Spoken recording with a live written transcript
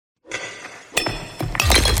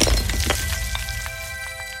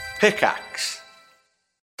Pickaxe.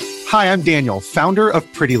 Hi, I'm Daniel, founder of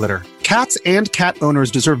Pretty Litter. Cats and cat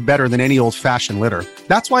owners deserve better than any old-fashioned litter.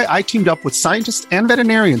 That's why I teamed up with scientists and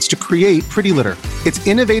veterinarians to create Pretty Litter. Its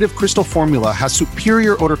innovative crystal formula has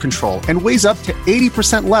superior odor control and weighs up to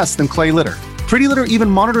 80% less than clay litter. Pretty Litter even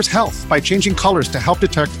monitors health by changing colors to help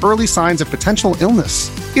detect early signs of potential illness.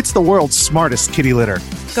 It's the world's smartest kitty litter.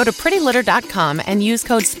 Go to prettylitter.com and use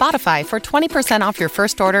code SPOTIFY for 20% off your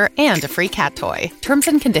first order and a free cat toy. Terms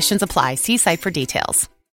and conditions apply. See site for details.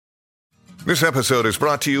 This episode is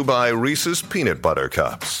brought to you by Reese's Peanut Butter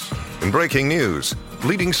Cups. In breaking news,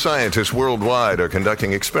 leading scientists worldwide are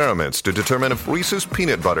conducting experiments to determine if Reese's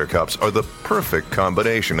Peanut Butter Cups are the perfect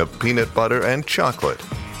combination of peanut butter and chocolate.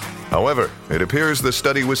 However, it appears the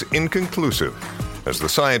study was inconclusive, as the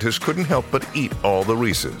scientists couldn't help but eat all the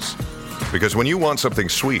Reese's. Because when you want something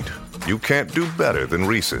sweet, you can't do better than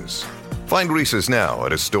Reese's. Find Reese's now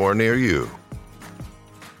at a store near you.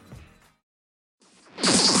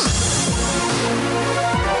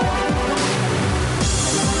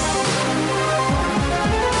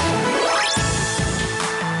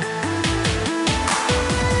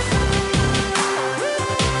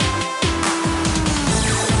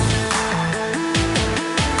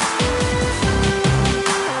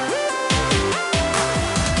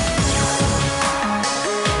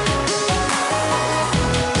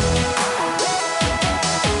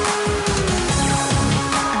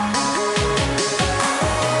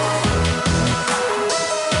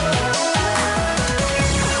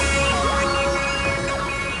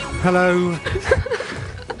 Hello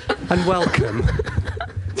and welcome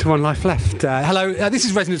to One Life Left. Hello, this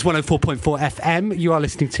is Resonance 104.4 FM. You are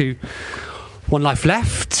listening to One Life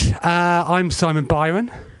Left. I'm Simon Byron.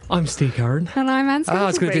 I'm Steve Curran. And I'm Anne Scantlebury. I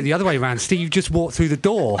was going to do it the other way around. Steve, you just walked through the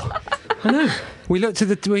door. I know. We looked at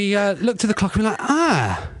the clock and we're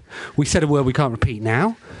like, we said a word we can't repeat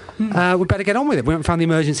now. We better get on with it. We haven't found the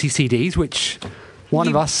emergency CDs, which one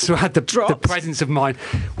of us had the presence of mind.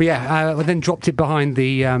 We then dropped it behind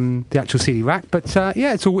the actual CD rack. But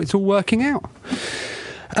it's all working out.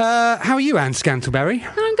 How are you, Anne Scantlebury?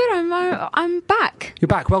 I'm good. I'm back. You're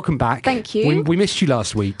back. Welcome back. Thank you. We missed you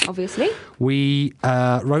last week. Obviously. We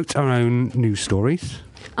wrote our own news stories.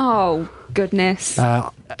 Oh, goodness.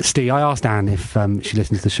 Steve, I asked Anne if she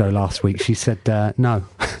listened to the show last week. She said no.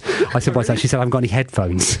 I said, what's that? She said, I haven't got any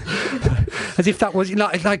headphones. As if that was,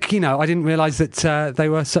 I didn't realise that they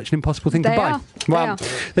were such an impossible thing to buy. Well,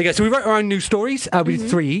 there you go. So we wrote our own news stories. We did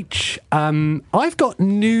 3 each. I've got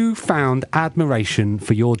newfound admiration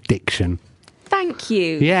for your diction. Thank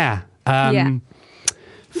you. Yeah.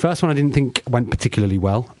 First one I didn't think went particularly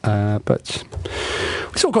well, but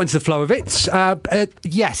we sort of got into the flow of it.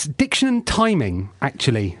 Yes, diction and timing,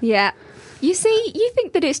 actually. Yeah. You see, you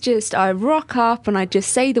think that it's just I rock up and I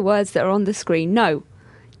just say the words that are on the screen. No.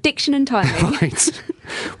 Diction and timing. Right.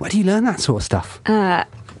 Where do you learn that sort of stuff? That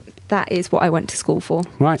is what I went to school for.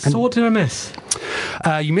 Right. So what did I miss?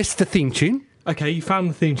 You missed the theme tune. Okay, you found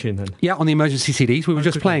the theme tune then? Yeah, on the emergency CDs. We were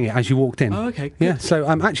just playing it as you walked in. Oh, okay. Good. Yeah, so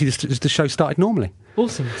actually the show started normally.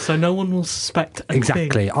 Awesome. So no one will suspect anything.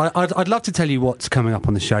 Exactly. I'd love to tell you what's coming up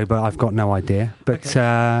on the show, but I've got no idea. But okay.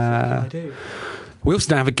 I do. We also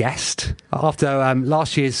don't have a guest. After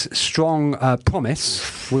last year's strong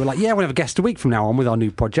promise, we were like, we'll have a guest a week from now on with our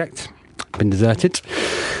new project. Been deserted.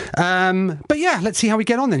 But yeah, let's see how we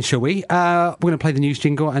get on then, shall we? We're going to play the news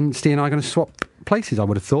jingle and Steve and I are going to swap places, I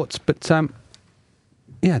would have thought. But that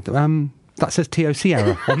says TOC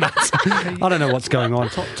error on that. I don't know what's going on.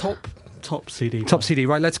 Top CD. Top CD,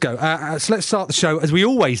 right, let's go. So let's start the show, as we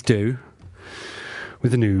always do,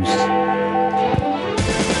 with the news.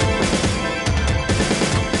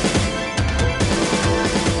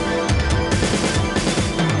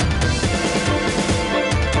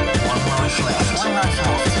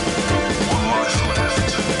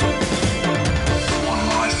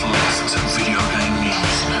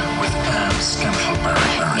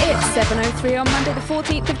 It's 7:03 on Monday the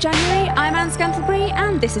 14th of January. I'm Anne Scantlebury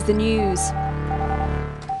and this is the news.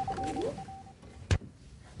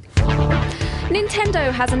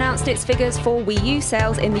 Nintendo has announced its figures for Wii U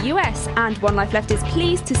sales in the US, and One Life Left is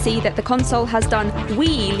pleased to see that the console has done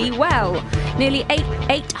really well. Nearly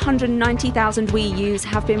 890,000 Wii U's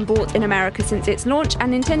have been bought in America since its launch,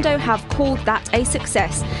 and Nintendo have called that a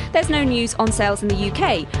success. There's no news on sales in the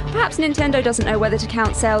UK. Perhaps Nintendo doesn't know whether to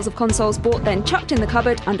count sales of consoles bought then chucked in the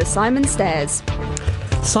cupboard under Simon's stairs.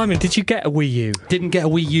 Simon, did you get a Wii U? Didn't get a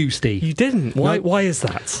Wii U, Steve. You didn't? Why? No. Why is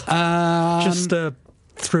that? Just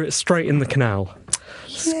threw it straight in the canal.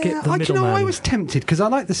 Skip the I middleman. was tempted because I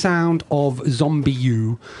like the sound of Zombie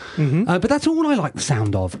U, but that's all I like the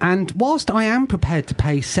sound of. And whilst I am prepared to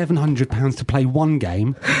pay £700 to play one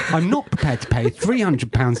game, I'm not prepared to pay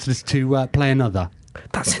 £300 to play another.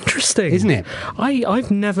 That's interesting, Isn't it?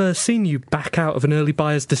 I've never seen you back out of an early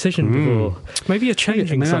buyer's decision before. Maybe you're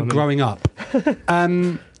changing Maybe I'm something. growing up.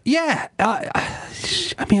 Yeah,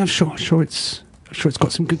 I mean, I'm sure it's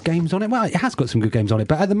got some good games on it. Well, it has got some good games on it,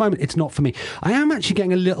 but at the moment, it's not for me. I am actually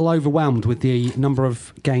getting a little overwhelmed with the number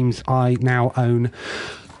of games I now own.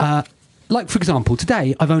 Like, for example,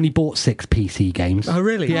 today I've only bought 6 PC games. Oh,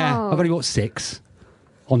 really? Yeah, Oh. I've only bought 6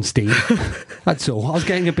 on Steam. That's all. I was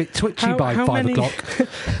getting a bit twitchy by 5 o'clock.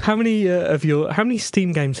 How many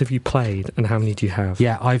Steam games have you played, and how many do you have?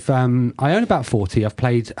 Yeah, I own about 40. I've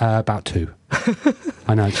played about 2.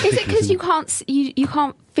 I know. Is it because you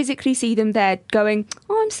can't physically see them there going,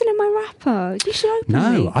 oh, I'm still in my wrapper, you should open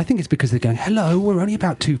No, me. I think it's because they're going, hello, we're only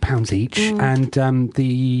about £2 each. And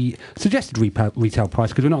the suggested retail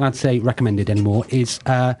price, because we're not allowed to say recommended anymore, is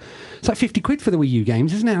it's like 50 quid for the Wii U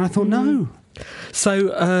games, isn't it? And I thought, no. So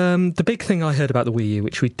the big thing I heard about the Wii U,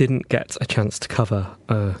 which we didn't get a chance to cover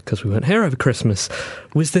because we weren't here over Christmas,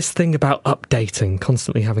 was this thing about updating,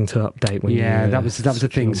 constantly having to update. When That was the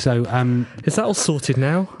thing. So is that all sorted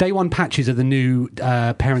now? day one patches are the new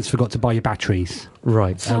parents forgot to buy your batteries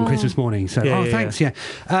Right. on Christmas morning. So Yeah, yeah, thanks. Yeah,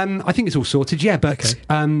 I think it's all sorted. Yeah, but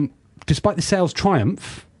despite the sales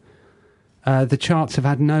triumph, the charts have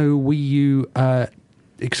had no Wii U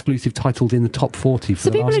exclusive titles in the top 40 for So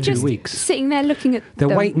the people are last 2 just weeks. sitting there looking at They're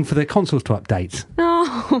them. waiting for their consoles to update.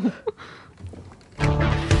 Oh.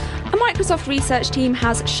 A Microsoft research team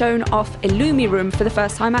has shown off Illumiroom for the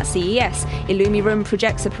first time at CES. Illumiroom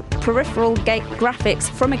projects a peripheral graphics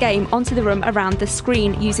from a game onto the room around the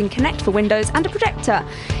screen using Kinect for Windows and a projector.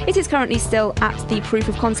 It is currently still at the proof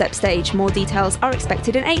of concept stage. More details are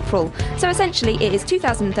expected in April. So essentially it is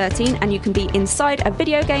 2013 and you can be inside a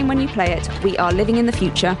video game when you play it. We are living in the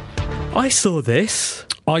future. I saw this.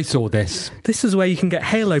 I saw this. This is where you can get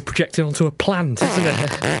Halo projected onto a plant, isn't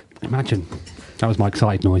it? Imagine. That was my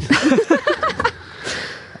excited noise.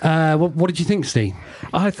 What did you think, Steve?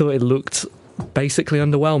 I thought it looked basically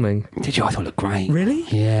underwhelming. Did you? I thought it looked great. Really?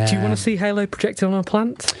 Yeah. Do you want to see Halo projected on a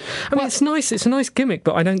plant? I mean, it's nice. It's a nice gimmick,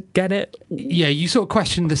 but I don't get it. Yeah, you sort of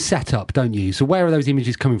question the setup, don't you? So where are those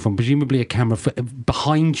images coming from? Presumably a camera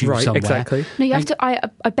behind you Right, somewhere. exactly. No, you have to.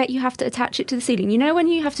 I bet you have to attach it to the ceiling. You know when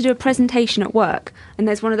you have to do a presentation at work and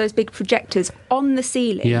there's one of those big projectors on the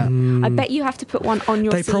ceiling? Yeah. I bet you have to put one on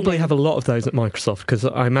your They ceiling. probably have a lot of those at Microsoft because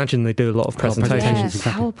I imagine they do a lot of presentations. Yeah, presentations,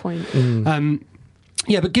 exactly. PowerPoint.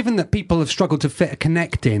 Yeah, but given that people have struggled to fit a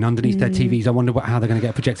Kinect in underneath their TVs, I wonder how they're going to get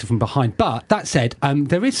a projector from behind. But that said,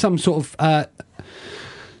 there is some sort of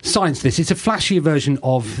science to this. It's a flashier version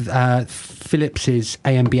of Philips's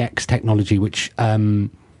AMBX technology, which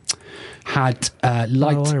had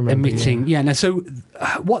light I remember, emitting. Yeah. Now, so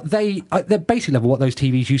what at their basic level, what those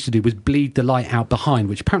TVs used to do was bleed the light out behind,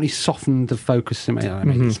 which apparently softened the focus. I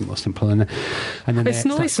mean, it's more simple, and then It's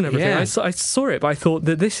nice and everything. Yeah. I saw it, but I thought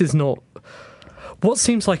that this is not. What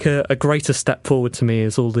seems like a greater step forward to me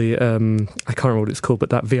is all the I can't remember what it's called,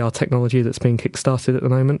 but that VR technology that's being kickstarted at the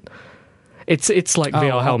moment. It's like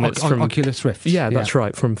VR helmets from Oculus Rift. Yeah, that's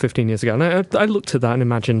right, from 15 years ago. And I looked at that and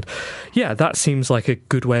imagined, yeah, that seems like a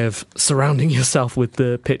good way of surrounding yourself with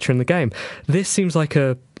the picture in the game. This seems like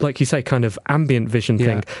like you say, kind of ambient vision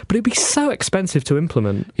thing, but it'd be so expensive to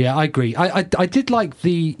implement. Yeah, I agree. I did like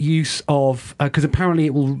the use of, because apparently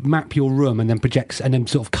it will map your room and then projects and then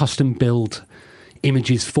sort of custom build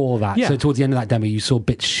images for that. Yeah. So towards the end of that demo, you saw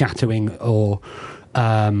bits shattering, or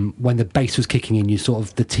when the bass was kicking in, you sort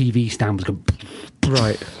of, the TV stand was going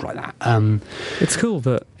Right. like that. It's cool,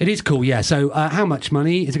 but It is cool, yeah. So how much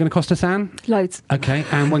money is it going to cost us, Anne? Loads. Okay,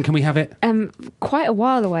 and when can we have it? Quite a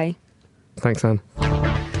while away. thanks, Anne.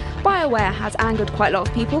 BioWare has angered quite a lot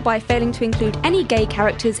of people by failing to include any gay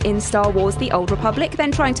characters in Star Wars The Old Republic,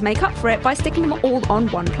 then trying to make up for it by sticking them all on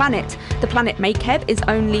one planet. The planet Makeb is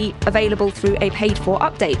only available through a paid-for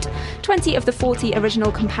update. 20 of the 40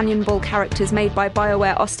 original companionable characters made by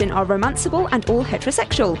BioWare Austin are romanceable and all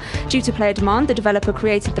heterosexual. Due to player demand, the developer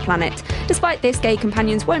created the planet. Despite this, gay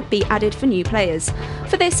companions won't be added for new players.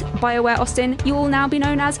 For this, BioWare Austin, you will now be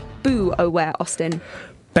known as Boo-O-Ware Austin.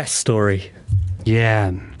 Best story. Yeah.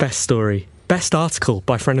 Best story. Best article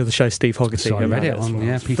by friend of the show, Steve Hoggerty. So I read about it on,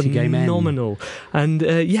 as well. PC Game N. Phenomenal. And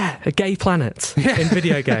a gay planet in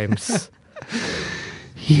video games.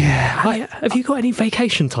 Yeah. Have you got any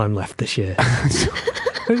vacation time left this year?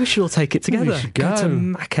 Maybe we should all take it together. We should go. to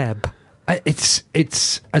Makeb.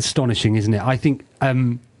 It's astonishing, isn't it? I think,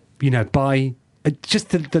 by just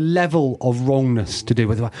the level of wrongness to do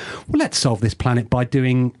with, well, let's solve this planet by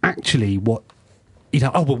doing actually what,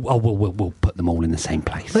 we'll put them all in the same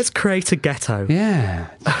place. Let's create a ghetto. Yeah.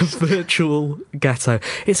 A virtual ghetto.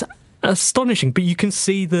 It's astonishing, but you can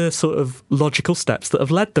see the sort of logical steps that have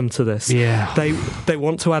led them to this. Yeah. They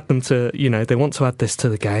want to add them to, they want to add this to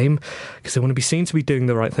the game because they want to be seen to be doing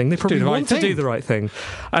the right thing. They probably want to do the right thing.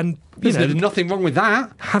 And, there's nothing wrong with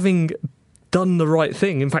that. Having done the right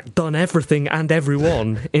thing, in fact, done everything and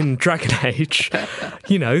everyone in Dragon Age,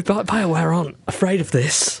 BioWare aren't afraid of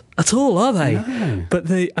this at all, are they? No. But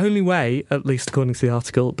the only way, at least according to the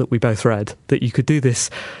article that we both read, that you could do this,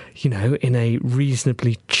 in a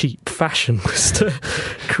reasonably cheap fashion was to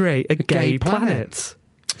create a gay planet.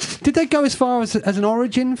 Did they go as far as an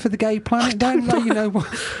origin for the gay planet? Don't they?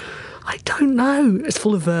 I don't know. It's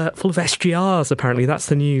full of SGRs, apparently. That's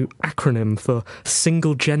the new acronym for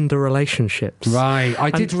single gender relationships. Right. I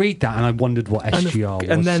did read that and I wondered what SGR was.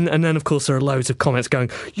 And then, of course, there are loads of comments going,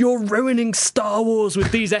 "You're ruining Star Wars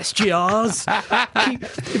with these SGRs.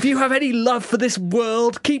 If you have any love for this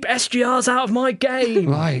world, keep SGRs out of my game."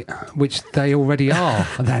 Right. Which they already are,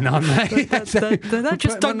 then, aren't they? They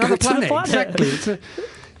just don't go to the planet. Exactly.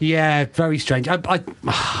 Yeah, very strange.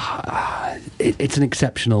 It's an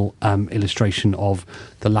exceptional illustration of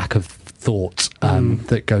the lack of thought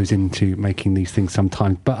that goes into making these things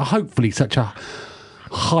sometimes. But hopefully such a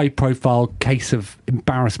high-profile case of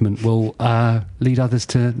embarrassment will lead others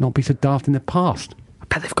to not be so daft in the past. I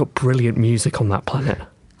bet they've got brilliant music on that planet.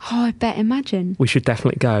 Oh, I bet. Imagine. We should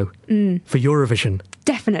definitely go for Eurovision.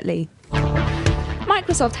 Definitely.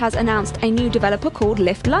 Microsoft has announced a new developer called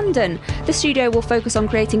Lift London. The studio will focus on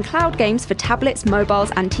creating cloud games for tablets,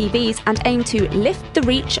 mobiles and TVs and aim to lift the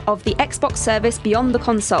reach of the Xbox service beyond the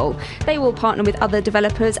console. They will partner with other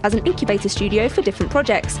developers as an incubator studio for different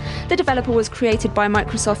projects. The developer was created by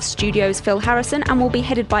Microsoft Studios' Phil Harrison and will be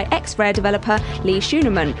headed by ex-Rare developer Lee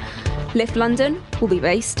Schuneman. Lift London will be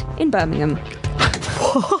based in Birmingham.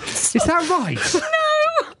 What? Is that right?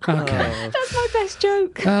 No! Okay. That's my best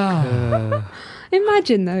joke.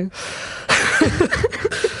 Imagine, though.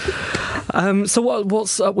 So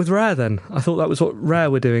what's up with Rare then? I thought that was what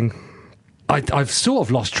Rare were doing. I've sort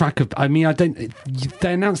of lost track of. I mean,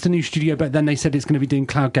 they announced a new studio, but then they said it's going to be doing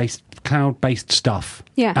cloud-based stuff.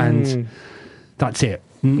 Yeah. And that's it.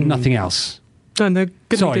 Nothing else. No, they're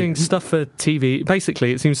going to be doing stuff for TV.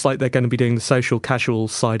 Basically, it seems like they're going to be doing the social casual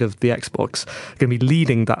side of the Xbox. They're going to be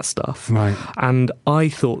leading that stuff. Right. And I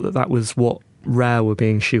thought that was what Rare were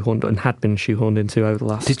being shoehorned and had been shoehorned into over the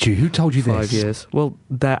last. Did you? Who told you 5 this? years. Well,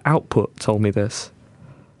 their output told me this.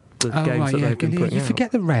 The games that they've been putting You out.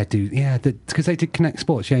 forget that Rare do, yeah, because they did Connect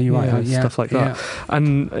Sports. Yeah, you're right. Yeah, stuff like that. Yeah.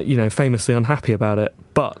 And famously unhappy about it.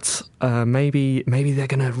 But maybe they're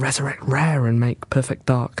going to resurrect Rare and make Perfect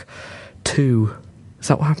Dark 2. Is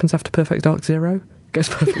that what happens after Perfect Dark 0? It goes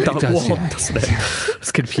Perfect Dark 1, doesn't it?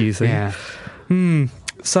 It's confusing. Yeah.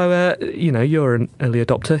 So, you're an early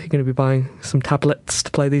adopter. You're going to be buying some tablets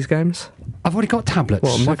to play these games? I've already got tablets.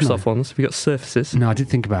 Well, haven't Microsoft ones. Have you got Surfaces? No, I did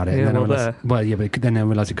think about it. Yeah, and then not I realised, there. well, yeah, but then I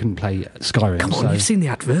realised I couldn't play Skyrim. Come on, so. you've seen the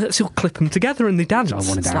adverts. You'll clip them together and they dance. I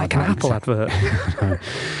wanted It's that like an advert, Apple advert.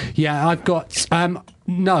 Yeah, I've got.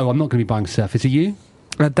 No, I'm not going to be buying Surface. Are you?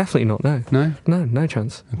 Definitely not, no. No? No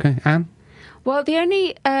chance. Okay, Anne? Well, the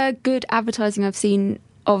only good advertising I've seen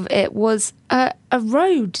of it was a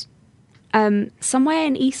road somewhere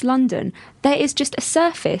in East London. There is just a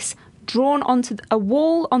surface drawn onto a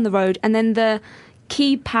wall on the road, and then the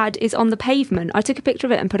keypad is on the pavement. I took a picture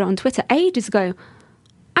of it and put it on Twitter ages ago,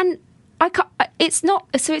 and it's not.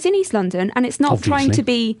 So it's in East London, and it's not Obviously. trying to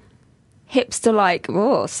be hipster like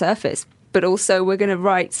Surface, but also we're going to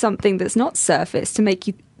write something that's not Surface to make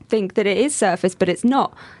you think that it is Surface, but it's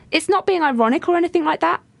not. It's not being ironic or anything like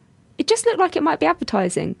that. It just looked like it might be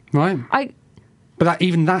advertising. Right. But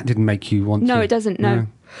even that didn't make you want to. No, it doesn't. No.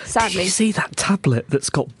 Did Sadly. you see that tablet that's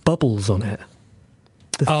got bubbles on it?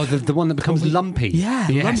 The one that becomes lumpy. Yeah,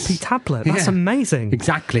 Yes. lumpy tablet. That's Yeah. amazing.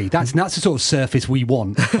 Exactly. That's the sort of Surface we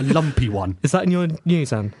want. A lumpy one. Is that in your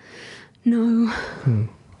news, Anne? No.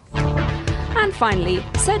 And finally,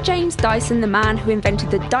 Sir James Dyson, the man who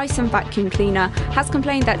invented the Dyson vacuum cleaner, has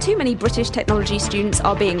complained that too many British technology students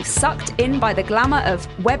are being sucked in by the glamour of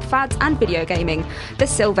web fads and video gaming. The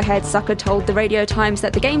silver-haired sucker told the Radio Times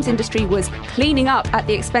that the games industry was cleaning up at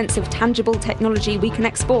the expense of tangible technology we can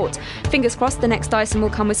export. Fingers crossed the next Dyson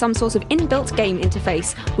will come with some sort of inbuilt game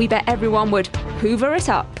interface. We bet everyone would hoover it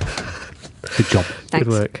up. Good job. Thanks. Good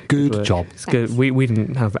work. Good work. job. It's good. We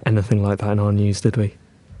didn't have anything like that in our news, did we?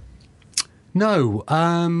 No,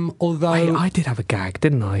 although... I did have a gag,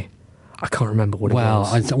 didn't I? I can't remember what it Well,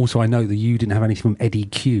 was. I know that you didn't have anything from Eddie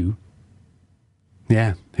Q.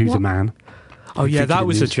 Yeah, who's a man? Oh yeah, that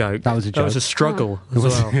was a news. joke. That was a joke. That was a struggle It as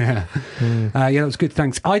was- well. yeah. Yeah, that was good.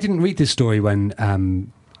 Thanks. I didn't read this story when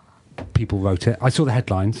people wrote it. I saw the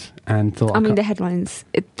headlines and thought. I mean, can't- the headlines.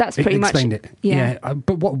 That's it pretty much. explained it. Yeah.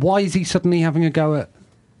 But why is he suddenly having a go at,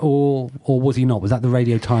 or was he not? Was that the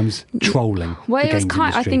Radio Times trolling? Well, the it was games kind.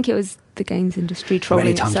 I industry? think it was the games industry trolling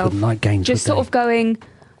Radio Times itself. wouldn't like games, just would sort they? of going.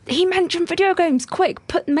 He mentioned video games. Quick,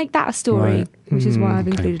 make that a story, Right. which is why I've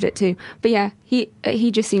okay. included it too. But yeah,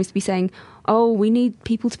 he just seems to be saying, "Oh, we need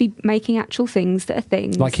people to be making actual things that are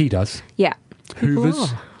things." Like he does. Yeah.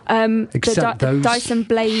 Hoovers. Except the those. Dyson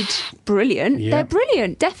Blade, brilliant. Yeah. They're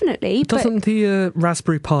brilliant, definitely. Doesn't the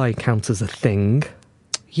Raspberry Pi count as a thing?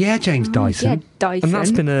 Yeah, James Dyson. Yeah, Dyson. And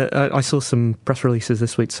that's been I saw some press releases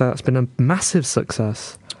this week, so that's been a massive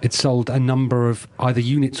success. It's sold a number of either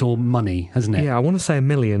units or money, hasn't it? Yeah, I want to say 1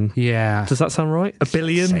 million. Yeah. Does that sound right? 1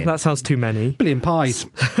 billion? Say it. That sounds too many. Billion pies.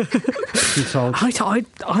 Been sold.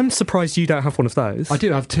 I'm surprised you don't have one of those. I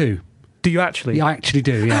do have two. Do you actually? Yeah, I actually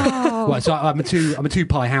do. Yeah. Oh. Well, so I'm a two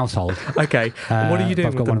pie household. Okay. And what are you but doing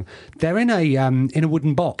I've with got them? one. They're in a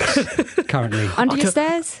wooden box currently. Under your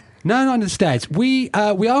stairs? No, not under the stairs. We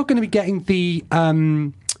are going to be getting the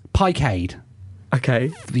Piecade.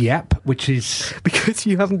 Okay. Yep, which is Because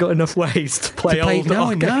you haven't got enough ways to play old No,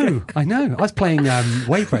 arcade. I know. I was playing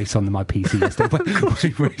Wave Race on my PC yesterday.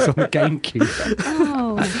 Wave Race on the GameCube.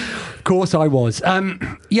 Oh. Of course, I was.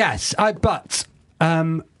 Yes, but.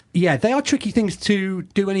 Yeah, they are tricky things to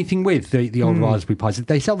do anything with, the old Raspberry Pis.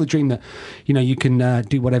 They sell the dream that, you can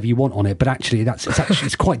do whatever you want on it, but actually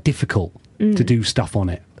it's quite difficult to do stuff on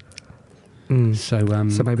it. So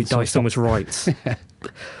maybe so I Dyson stopped. was right.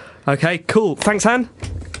 Okay, cool. Thanks, Anne.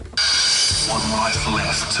 One Life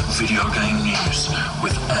Left video game news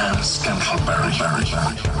with Anne Scantleberry.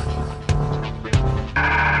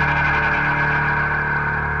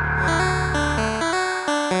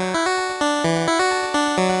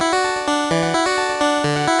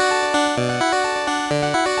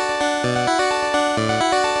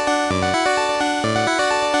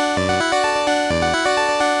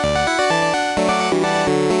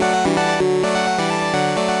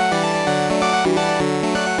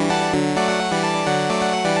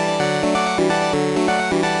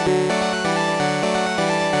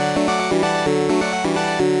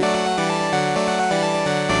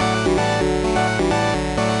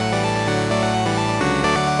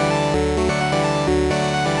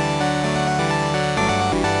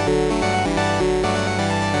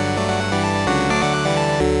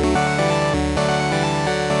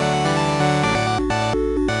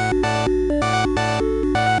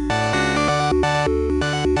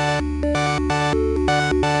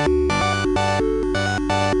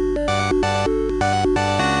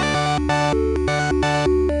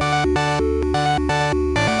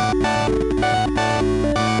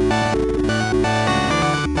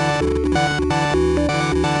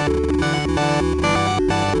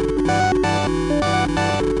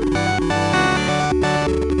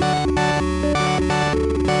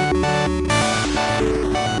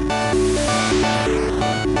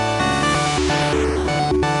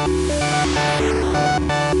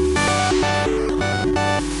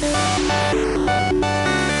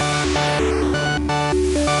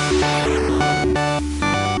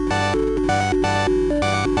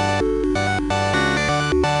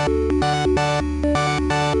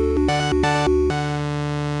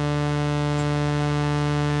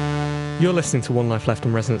 You're listening to One Life Left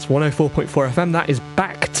on Resonance 104.4 FM. That is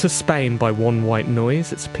Back to Spain by One White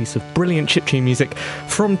Noise. It's a piece of brilliant chiptune music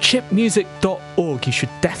from chipmusic.org. You should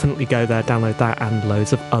definitely go there, download that, and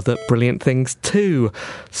loads of other brilliant things too.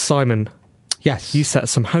 Simon, Yes. you set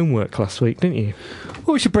us some homework last week, didn't you?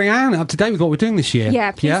 Well, we should bring Anne up to date with what we're doing this year.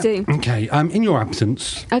 Yeah, please do. Okay. In your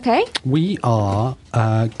absence, Okay. we are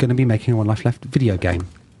going to be making a One Life Left video game.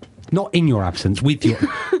 Not in your absence, with your.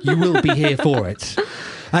 You will be here for it.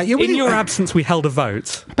 In your absence, we held a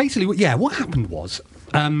vote. Basically, yeah, what happened was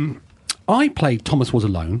I played Thomas Was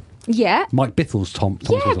Alone. Yeah. Mike Bithel's Thomas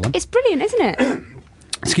Yeah, Was Alone. it's brilliant, isn't it?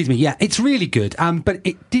 Excuse me, yeah, it's really good. But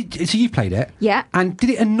it did. So you played it. Yeah. And did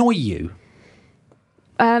it annoy you?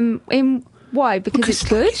 Why? Because it's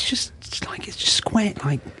good? It's just square.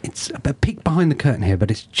 Like it's a peek behind the curtain here, but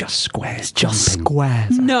it's just squares. Just jumping.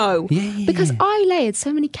 squares. No. Yeah. Because I layered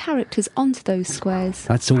so many characters onto those squares.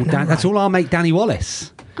 That's all. That's all our mate Danny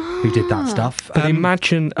Wallace who did that stuff. But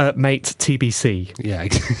imagine mate TBC. Yeah.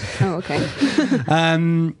 Oh,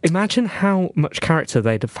 okay. Imagine how much character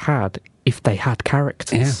they'd have had if they had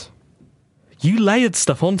characters. You layered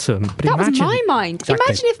stuff onto them, but That was imagine... my mind. Exactly.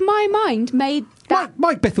 Imagine if my mind made that.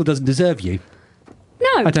 Mike Bithell doesn't deserve you.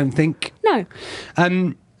 No. I don't think. No.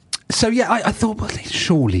 So yeah, I thought, well,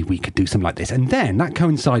 surely we could do something like this, and then that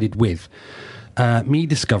coincided with me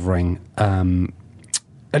discovering, and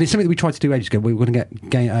it's something that we tried to do ages ago. We were going to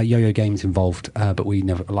get Yo-Yo Games involved, but we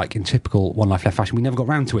never, like in typical One Life Left fashion, we never got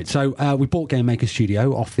round to it. So we bought Game Maker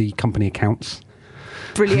Studio off the company accounts.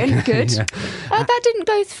 Brilliant, good. Yeah. That didn't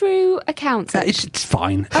go through accounts. It's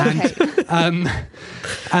fine. Okay. And,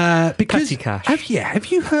 because Petty cash. Have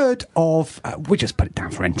you heard of? We just put it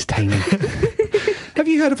down for entertaining. Have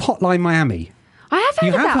you heard of Hotline Miami? I have heard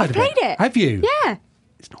You of have that. heard I've of played it? it. Have you? Yeah.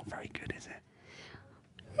 It's not very good, is it?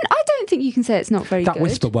 I don't think you can say it's not very That good.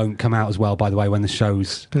 whisper won't come out as well, by the way, when the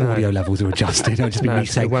show's audio levels are adjusted. It'll just be No, me it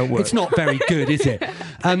saying, won't work. it's not very good, is it?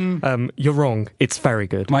 You're wrong. It's very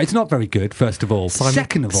good. Right, it's not very good, first of all.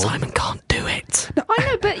 Second of all... Simon can't do it. I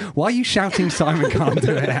know, but Why are you shouting Simon can't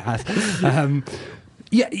do it at us?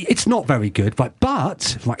 Yeah, it's not very good, right?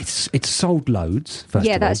 But it's sold loads. First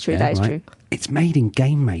Yeah, of all, that's true, that is true. It's made in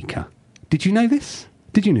Game Maker. Did you know this?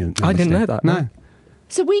 Did you know? I didn't this? know that, No. no.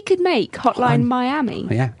 so we could make Hotline Miami.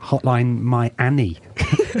 Yeah, Hotline My Annie.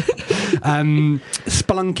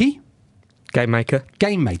 Spelunky, Game Maker.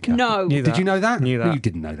 Game Maker. No. Knew Did that. you know that? Knew that. No, you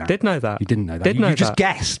didn't know that. Did know that. You didn't know that. Did know you just that.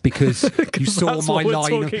 guessed because you saw that's my what we're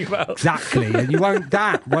line. talking about. Exactly, and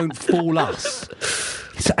that won't fool us.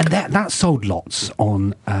 So, and that sold lots on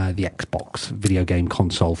the Xbox video game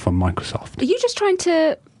console from Microsoft. Are you just trying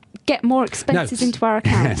to get more expenses into our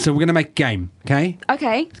account? So we're going to make a game, okay?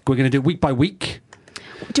 Okay. We're going to do it week by week.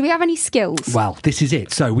 Do we have any skills? Well, this is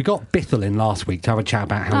it. So we got Bithel in last week to have a chat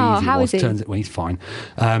about how easy how it was. is he? Turns out, well, he's fine.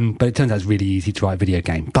 But it turns out it's really easy to write a video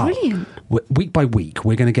game. But Brilliant. Week by week,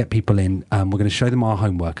 we're going to get people in. We're going to show them our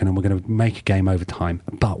homework, and then we're going to make a game over time.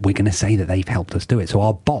 But we're going to say that they've helped us do it. So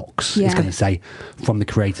our box is Yeah. going to say from the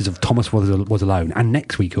creators of Thomas Was Alone. And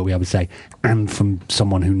next week, we'll be able to say, and from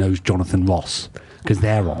someone who knows Jonathan Ross, because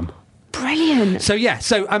they're on. Brilliant. So yeah,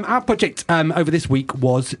 our project over this week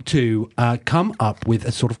was to come up with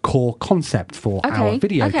a sort of core concept for our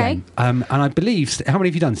video game. And I believe, how many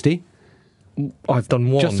have you done, Steve? I've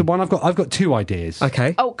done one. Just the one. I've got two ideas.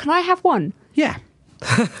 Okay. Oh, can I have one? Yeah.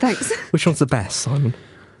 Thanks. Which one's the best, Simon?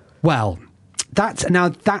 Well, that's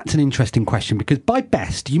an interesting question, because by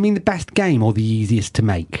best, do you mean the best game or the easiest to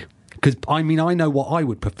make? Because I know what I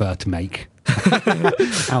would prefer to make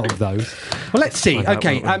out of those. Well, let's see.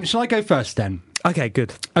 Okay, shall I go first then? Okay,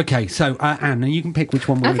 good. Okay, so Anne, you can pick which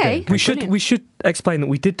one we're going to do. We should explain that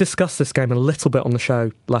we did discuss this game a little bit on the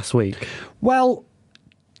show last week. Well,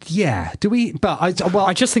 yeah. Do we? But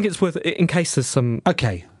I just think it's worth, in case there's some Oh,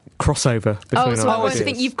 crossover between So I our won't ideas.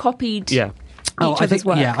 think you've copied Yeah. each other's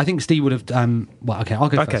work. I think Steve would have. Well, okay, I'll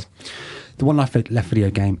go first. The One Life Left video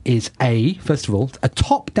game is first of all, a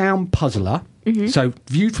top-down puzzler. Mm-hmm. So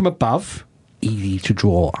viewed from above, easy to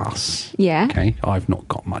draw us. Yeah. Okay, I've not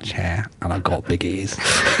got much hair and I've got big ears.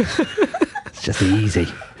 It's just easy.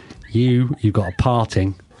 You've got a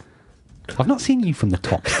parting. I've not seen you from the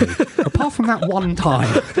top, Steve. Apart from that one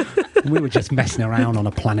time, we were just messing around on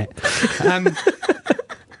a planet.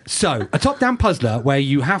 So, a top-down puzzler where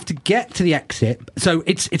you have to get to the exit. So,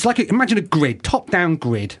 it's like, imagine a grid, top-down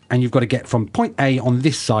grid, and you've got to get from point A on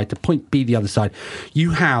this side to point B the other side.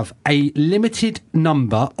 You have a limited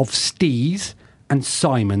number of Stees and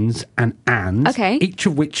Simons and Anns, Okay. each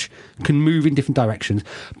of which can move in different directions.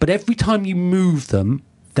 But every time you move them,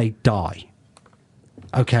 they die.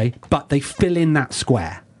 Okay? But they fill in that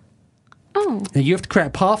square. Oh, Now, you have to create a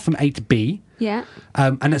path from A to B. yeah.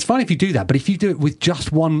 And it's fine if you do that, but if you do it with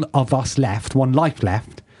just one of us left, one life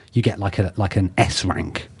left, you get like an S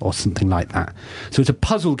rank or something like that. So it's a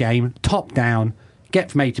puzzle game, top down,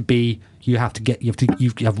 get from A to B. You have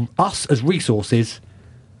have us as resources.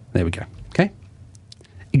 There we go. Okay.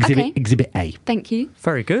 Exhibit A. Thank you.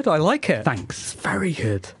 Very good. I like it. Thanks. Very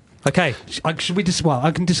good. Okay. Should we just? Well,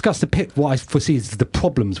 I can discuss what I foresee is the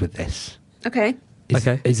problems with this. Okay.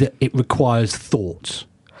 Is that it requires thought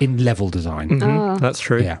in level design. Mhm. That's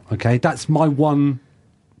true. Yeah. Okay. That's my one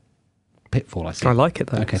pitfall. I see. I like it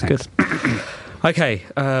though. Okay. It's Thanks. good. Okay.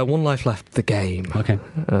 One life left. The game. Okay.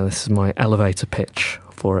 This is my elevator pitch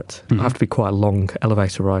for it. I have to be quite a long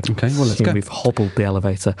elevator ride. Okay, well, let's Seeing go. We've hobbled the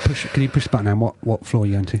elevator. Can you push the button now? What floor are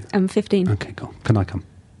you going to? 15. Okay, cool. Can I come?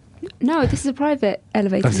 No, this is a private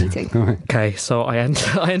elevator meeting. All right. Okay, so I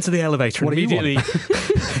enter the elevator What and do you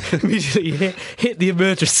immediately hit the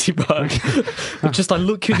emergency button. I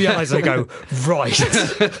look you in the eyes and I go,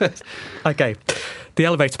 right. Okay, the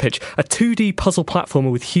elevator pitch. A 2D puzzle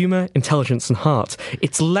platformer with humour, intelligence and heart.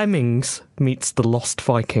 It's Lemmings meets the Lost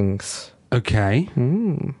Vikings. Okay.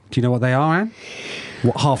 Do you know what they are, Anne?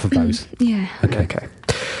 What, half of those? Yeah. Okay.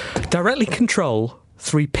 Directly control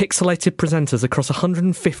 3 pixelated presenters across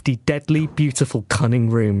 150 deadly, beautiful, cunning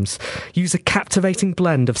rooms use a captivating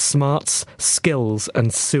blend of smarts, skills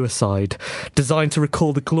and suicide, designed to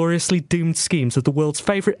recall the gloriously doomed schemes of the world's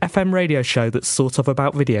favourite FM radio show that's sort of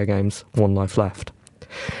about video games, One Life Left.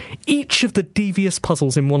 Each of the devious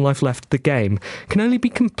puzzles in One Life Left, the game, can only be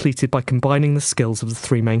completed by combining the skills of the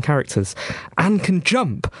 3 main characters. Anne can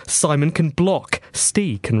jump, Simon can block,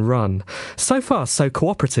 Steve can run. So far, so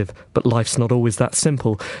cooperative, but life's not always that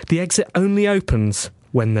simple. The exit only opens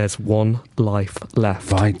when there's one life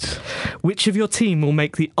left. Right. Which of your team will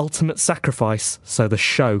make the ultimate sacrifice so the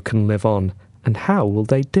show can live on? And how will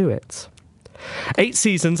they do it? 8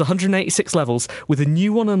 seasons, 186 levels, with a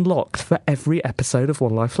new one unlocked for every episode of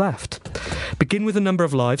One Life Left. Begin with a number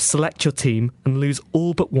of lives, select your team, and lose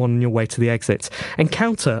all but one on your way to the exit.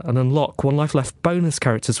 Encounter and unlock One Life Left bonus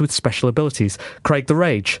characters with special abilities. Craig the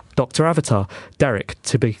Rage, Dr. Avatar, Derek,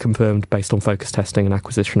 to be confirmed based on focus testing and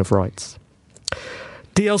acquisition of rights.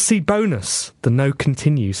 DLC bonus, the No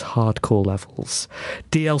Continues hardcore levels.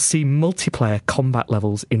 DLC multiplayer combat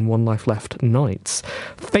levels in One Life Left nights.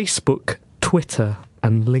 Facebook, Twitter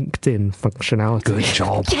and LinkedIn functionality. Good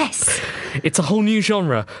job. Yes! It's a whole new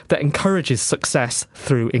genre that encourages success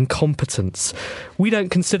through incompetence. We don't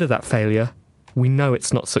consider that failure. We know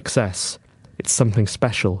it's not success. It's something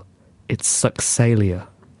special. It's sucsalia.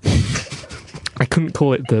 I couldn't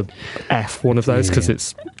call it the F, one of those, because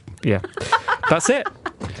it's... Yeah. That's it.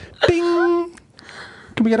 Bing!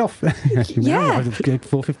 Can we get off? Yeah.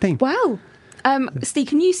 4:15. Wow. Steve,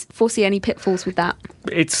 can you foresee any pitfalls with that?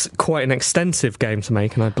 It's quite an extensive game to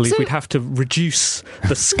make, and I believe we'd have to reduce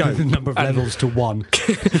the scope, The number of levels to 1.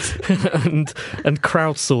 and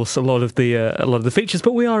crowdsource a lot of the features.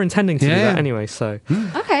 But we are intending to do that anyway. So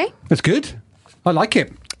Okay. That's good. I like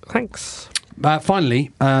it. thanks.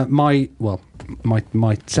 Finally, my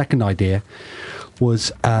second idea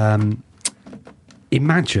was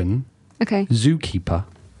imagine Okay. Zookeeper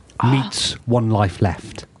meets One Life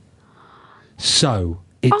Left. So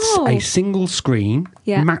it's a single screen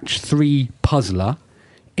match 3 puzzler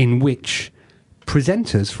in which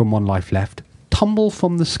presenters from One Life Left tumble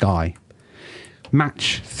from the sky.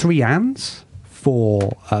 Match 3 Anns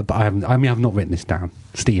for but I've not written this down.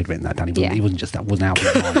 Steve had written that down. He wasn't just that wasn't out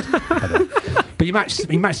of his mind. But you match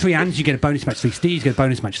 3 Anns, you get a bonus. Match 3 Steves, you get a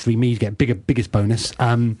bonus. Match 3 Me's, you get a biggest bonus.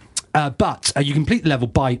 But you complete the level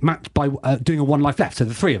by doing a One Life Left. So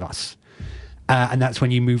the 3 of us, and that's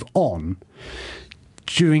when you move on.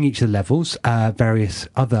 During each of the levels, various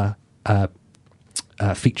other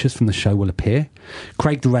features from the show will appear.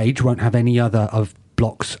 Craig the Rage won't have any other of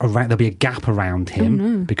blocks around. There'll be a gap around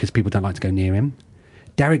him because people don't like to go near him.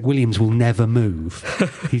 Derek Williams will never move.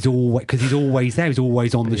 He's always there. He's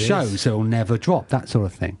always on the show, so he'll never drop. That sort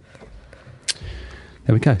of thing.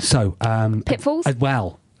 There we go. So pitfalls?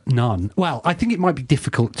 Well, none. Well, I think it might be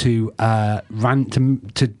difficult to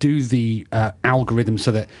to do the algorithm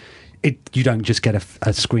so that you don't just get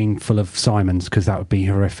a screen full of Simons, because that would be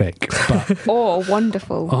horrific. But, or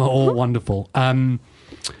wonderful. Or wonderful. But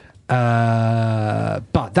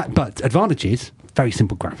advantages. Very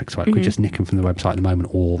simple graphics, right? We could just nick them from the website at the moment,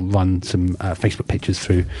 or run some Facebook pictures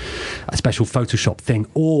through a special Photoshop thing,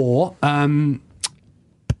 or but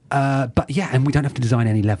yeah, and we don't have to design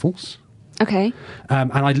any levels. Okay.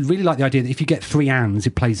 And I really like the idea that if you get 3 Anns,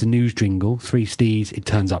 it plays the news jingle. 3 Steves, it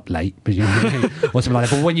turns up late, presumably, or something like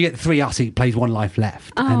that. But when you get 3 Us, it plays One Life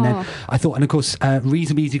Left. Oh. And then I thought, and of course,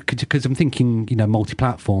 reasonably easy, because I'm thinking,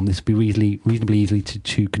 multi-platform. This would be reasonably easily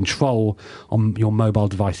to control on your mobile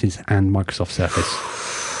devices and Microsoft Surface.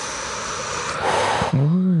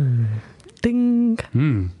 Ding.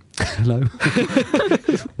 Hello.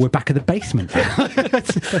 We're back at the basement.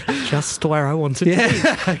 Just where I wanted to be.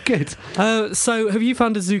 Yeah, good. So have you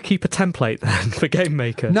found a Zookeeper template then for Game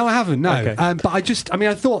Maker? No, I haven't, no. Okay. But I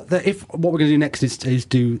thought that if what we're going to do next is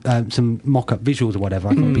do some mock-up visuals or whatever,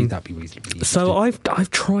 I thought that'd be reasonably easy. So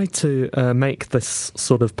I've tried to make this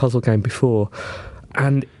sort of puzzle game before,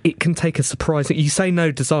 and it can take a surprising... You say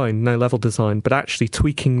no level design, but actually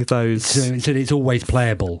tweaking those... So it's always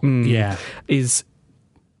playable. Yeah.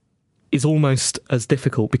 Is almost as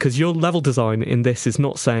difficult, because your level design in this is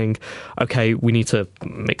not saying, okay, we need to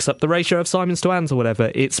mix up the ratio of Simons to Anns or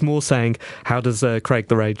whatever. It's more saying, how does Craig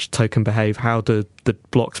the Rage token behave? How do the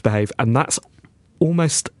blocks behave? And that's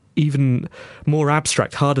almost even more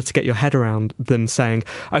abstract, harder to get your head around than saying,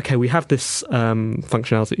 okay, we have this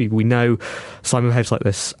functionality. We know Simon behaves like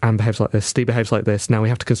this, Anne behaves like this, Steve behaves like this. Now we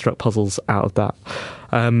have to construct puzzles out of that.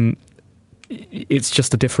 It's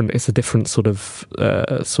a different sort of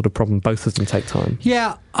problem. Both of them take time.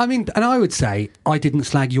 Yeah, I mean, and I would say I didn't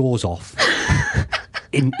slag yours off.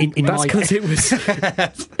 in That's my... because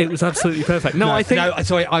it was absolutely perfect. No, I think... No,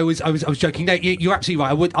 sorry, I was joking. No, you're absolutely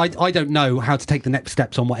right. I don't know how to take the next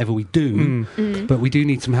steps on whatever we do, but we do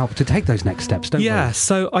need some help to take those next steps, don't we? Yeah,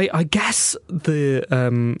 so I guess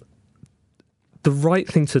the right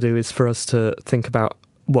thing to do is for us to think about,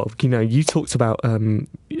 well, you talked about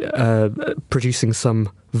producing some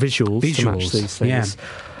visuals to match these things.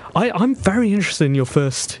 Yeah. I'm very interested in your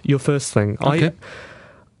first thing. Okay.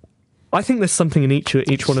 I think there's something in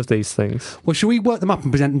each one of these things. Well, shall we work them up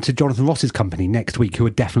and present them to Jonathan Ross's company next week, who are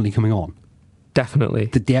definitely coming on? Definitely.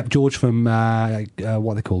 George from, what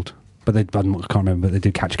are they called? But I can't remember, but they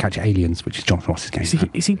do Catch Aliens, which is Jonathan Ross's game.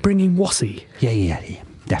 Is he bringing Wassy? Yeah,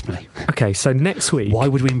 definitely. Okay, so next week... Why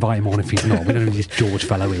would we invite him on if he's not? We don't know who this George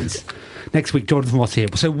fellow is. Next week, Jonathan Ross here.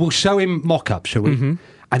 So we'll show him mock-up, shall we? Mm-hmm.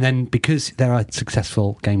 And then, because they're a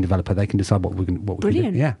successful game developer, they can decide what we can do.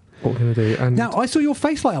 Yeah. What we're going to do. And now, I saw your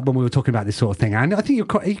face light up when we were talking about this sort of thing, and I think you're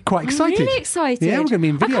quite excited. I'm really excited. Yeah, we're going to be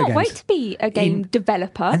in video games. I can't wait to be a game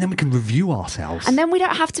developer. And then we can review ourselves. And then we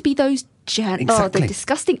don't have to be those Exactly. the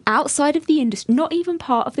disgusting outside of the industry, not even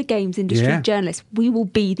part of the games industry journalists. We will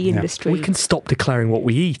be the industry. We can stop declaring what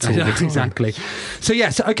we eat. Exactly. So,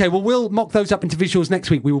 yes, okay, well, we'll mock those up into visuals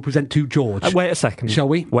next week. We will present to George. Wait a second. Shall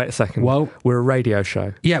we? Wait a second. Well, we're a radio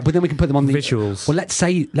show. Yeah, but then we can put them on the... Visuals. Well, let's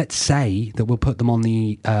say that we'll put them on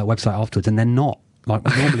the website afterwards, and they're not, like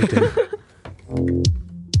we normally do.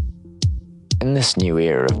 In this new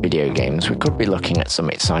era of video games, we could be looking at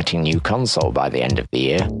some exciting new console by the end of the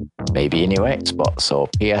year. Maybe a new Xbox or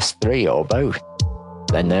PS3 or both.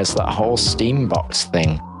 Then there's that whole Steam box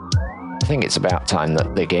thing. I think it's about time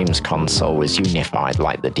that the games console was unified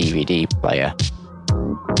like the DVD player.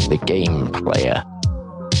 The game player.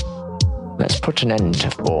 Let's put an end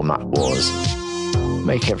to format wars.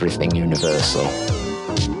 Make everything universal.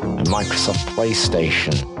 A Microsoft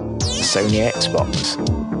PlayStation, a Sony Xbox,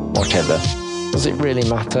 whatever. Does it really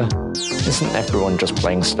matter? Isn't everyone just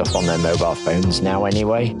playing stuff on their mobile phones now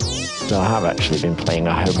anyway? Though I have actually been playing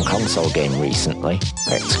a home console game recently,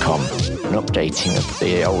 XCOM, an updating of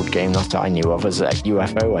the old game that I knew of as a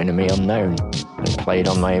UFO Enemy Unknown, and played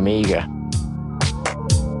on my Amiga.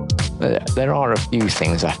 There are a few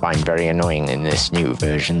things I find very annoying in this new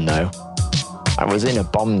version though. I was in a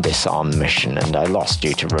bomb disarm mission and I lost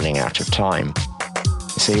due to running out of time.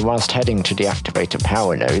 See, whilst heading to deactivate a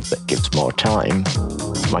power node that gives more time,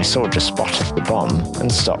 my soldier spotted the bomb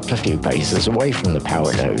and stopped a few paces away from the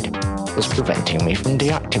power node, thus preventing me from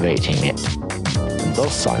deactivating it. And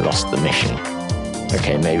thus I lost the mission.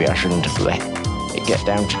 Okay, maybe I shouldn't have let it get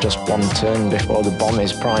down to just one turn before the bomb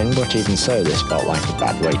is primed, but even so, this felt like a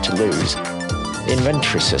bad way to lose. The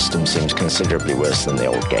inventory system seems considerably worse than the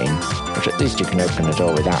old game, but at least you can open a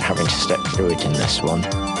door without having to step through it in this one.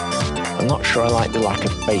 I'm not sure I like the lack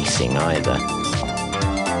of facing either.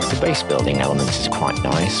 The base building element is quite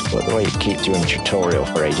nice, but the way it keeps you in tutorial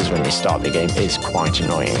for ages when you start the game is quite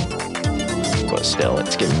annoying. But still,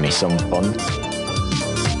 it's given me some fun.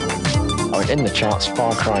 Oh, and in the charts,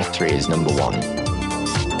 Far Cry 3 is number 1.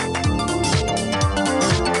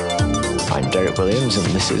 I'm Derek Williams, and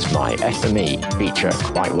this is my FME feature,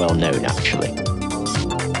 quite well known actually.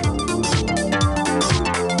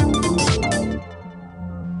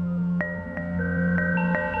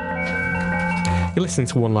 You're listening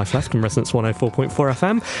to One Life Left on Resonance 104.4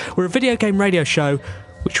 FM. We're a video game radio show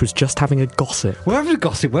which was just having a gossip. We're having a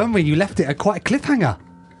gossip, weren't we? You left it at quite a cliffhanger.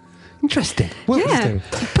 Interesting. Well, yeah.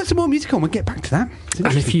 Put some more music on, we'll get back to that.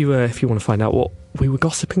 And if you want to find out what we were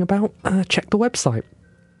gossiping about, check the website.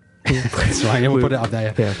 That's right, yeah, we'll put it up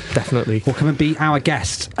there. Yeah, definitely. We'll come and be our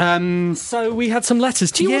guest. So we had some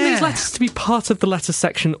letters. Do you want these letters to be part of the letter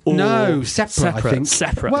section or no, separate, I think.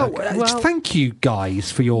 Separate. Well, okay. Thank you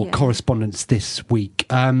guys for your correspondence this week.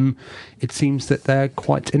 It seems that they're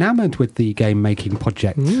quite enamoured with the game making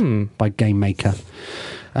project by Game Maker.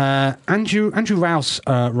 Andrew Rouse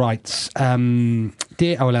writes,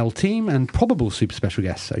 Dear OLL team and probable super special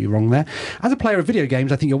guest, so you're wrong there. As a player of video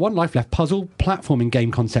games, I think your One Life Left puzzle platforming game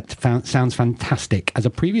concept sounds fantastic. As a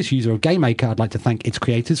previous user of Game Maker, I'd like to thank its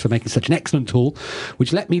creators for making such an excellent tool,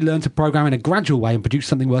 which let me learn to program in a gradual way and produce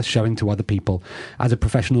something worth showing to other people. As a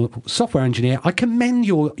professional software engineer, I commend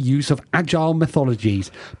your use of agile methodologies,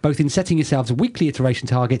 both in setting yourselves weekly iteration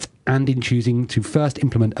targets and in choosing to first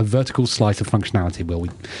implement a vertical slice of functionality. Well,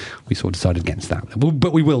 we sort of decided against that,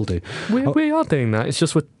 but we will do. We are doing that. It's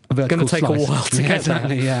just we're going to take a while to get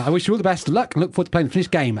there. Yeah, I wish you all the best of luck and look forward to playing the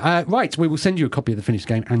finished game. Right, we will send you a copy of the finished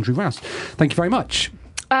game, Andrew Rouse. Thank you very much.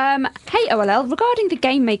 Hey OLL, regarding the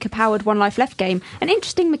Game Maker powered One Life Left game, an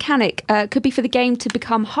interesting mechanic could be for the game to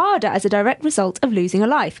become harder as a direct result of losing a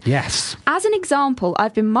life. Yes. As an example,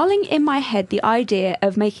 I've been mulling in my head the idea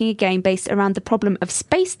of making a game based around the problem of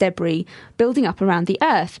space debris building up around the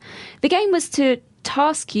Earth. The game was to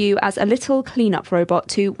task you as a little cleanup robot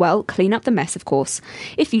to, well, clean up the mess, of course.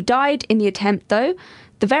 If you died in the attempt, though,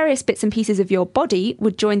 the various bits and pieces of your body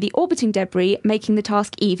would join the orbiting debris, making the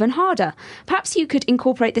task even harder. Perhaps you could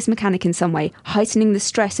incorporate this mechanic in some way, heightening the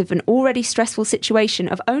stress of an already stressful situation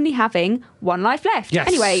of only having one life left. Yes.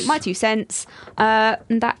 Anyway, my 2 cents.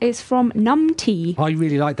 And that is from NumT. I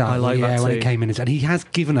really like that. I like that when too. it came in. And he has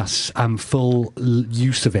given us full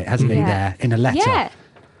use of it, hasn't he, there, in a letter? Yeah.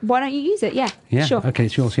 Why don't you use it? Yeah, Yeah, sure. okay,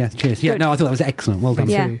 it's yours. Yeah, cheers. Yeah, Good. no, I thought that was excellent. Well done.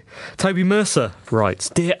 Yeah. Toby Mercer writes,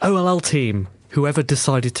 Dear OLL team, whoever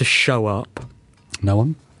decided to show up. No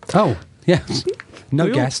one? Oh, yes. No We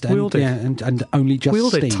all- guest. we all did. Yeah, and only just We all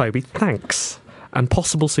did, Steve. Toby. Thanks. And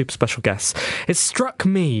possible super special guests. It struck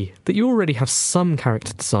me that you already have some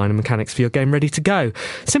character design and mechanics for your game ready to go.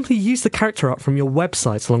 Simply use the character art from your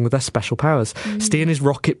websites along with their special powers. Steve in his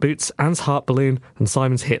rocket boots, Anne's heart balloon, and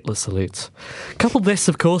Simon's Hitler salute. Couple this,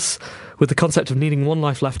 of course, with the concept of needing one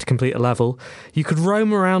life left to complete a level. You could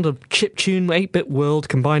roam around a chiptune 8-bit world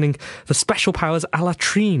combining the special powers a la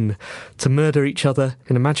Trine to murder each other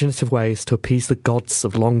in imaginative ways to appease the gods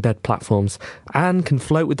of long-dead platforms. Anne can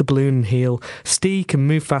float with the balloon and heal, Steve can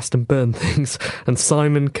move fast and burn things, and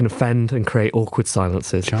Simon can offend and create awkward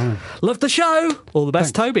silences. Charming. Love the show! All the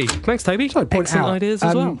best, Toby. Thanks, Toby. Sorry, point Excellent out, ideas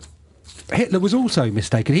as well. Hitler was also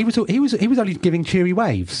mistaken. He was only giving cheery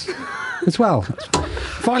waves as well.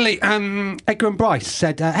 Finally, Edgar and Bryce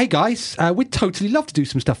said, hey guys, we'd totally love to do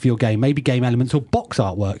some stuff for your game, maybe game elements or box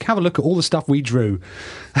artwork. Have a look at all the stuff we drew.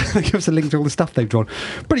 Give us a link to all the stuff they've drawn.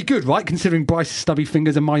 Pretty good, right, considering Bryce's stubby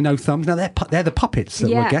fingers and my no thumbs. Now, they're the puppets that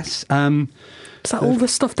Yeah. were guests. Is that all the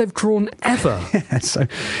stuff they've drawn ever? Yeah, so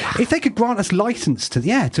if they could grant us license to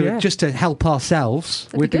just to help ourselves,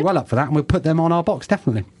 That'd we'd be be good. well up for that, and we'll put them on our box,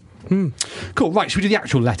 definitely. Cool, right, should we do the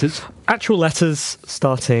actual letters? Actual letters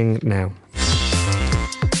starting now.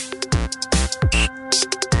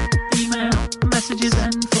 Email, messages,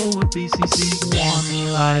 and forward BCC.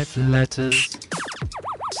 One Life letters.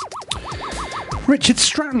 Richard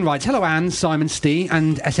Stratton writes, hello Anne, Simon, Steve,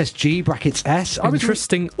 and SSG, brackets S.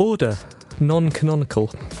 Interesting order. Non-canonical.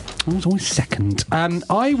 I was always second.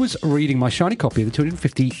 I was reading my shiny copy of the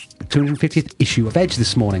 250th issue of Edge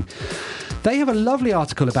this morning. They have a lovely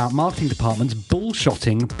article about marketing departments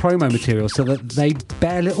bullshotting promo materials so that they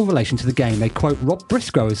bear little relation to the game. They quote Rob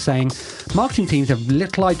Briscoe as saying, marketing teams have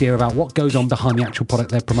little idea about what goes on behind the actual product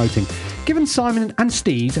they're promoting. Given Simon and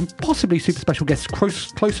Steve's and possibly super special guests'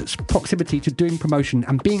 close proximity to doing promotion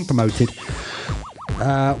and being promoted,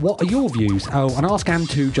 what are your views? Oh, and ask Anne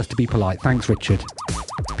too, just to be polite. Thanks, Richard.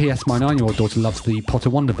 P.S. My 9-year-old daughter loves the Potter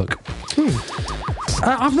Wonder book.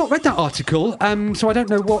 I've not read that article, so I don't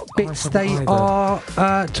know what bits they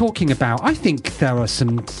are talking about. I think there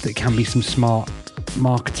can be some smart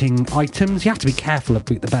marketing items. You have to be careful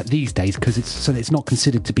about these days because it's not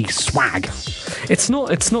considered to be swag. It's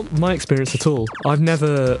not my experience at all. I've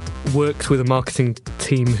never worked with a marketing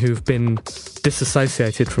team who've been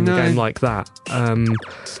disassociated from the game like that.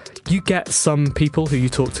 You get some people who you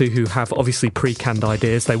talk to who have obviously pre-canned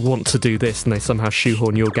ideas. They want to do this and they somehow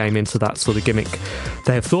shoehorn your game into that sort of gimmick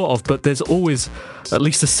they have thought of. But there's always at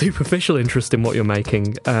least a superficial interest in what you're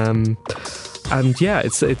making. And yeah,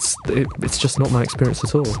 it's just not my experience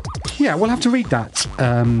at all. Yeah, we'll have to read that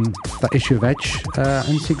issue of Edge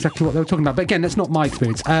and see exactly what they were talking about. But again, that's not my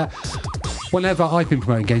experience. Whenever I've been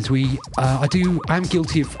promoting games, I'm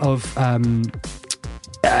guilty of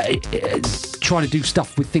trying to do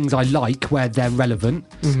stuff with things I like where they're relevant.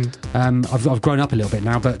 I've grown up a little bit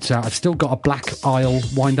now, but I've still got a Black Isle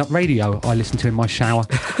wind-up radio I listen to in my shower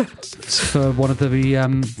for one of the I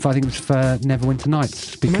think it was for Neverwinter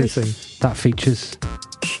Nights, because Amazing. that features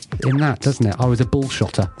in that, doesn't it? I was a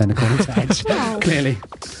bullshotter then, according to Edge. Clearly.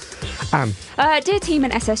 Anne. Dear team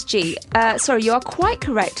and SSG, sorry, you are quite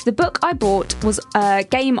correct. The book I bought was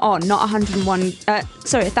Game On, not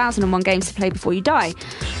 1001 games to play before you die.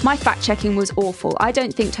 My fact-checking was awful. I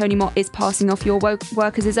don't think Tony Mott is passing off your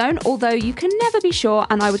work as his own, although you can never be sure,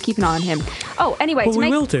 and I would keep an eye on him. Oh, anyway, Well, we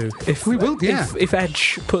will do. If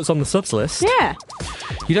Edge puts on the subs list. Yeah.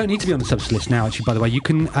 You don't need to be on the subs list now, actually, by the way. You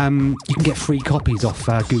can get free copies off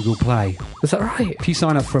Google Play. Is that right? If you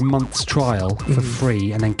sign up for a month's trial for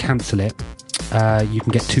free and then cancel it, you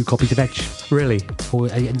can get 2 copies of Edge. Really?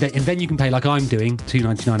 And then you can pay, like I'm doing,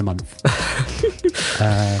 $2.99 a month.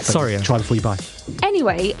 Sorry, try before you buy. Anyway,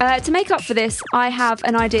 Anyway, to make up for this, I have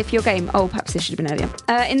an idea for your game. Oh, perhaps this should have been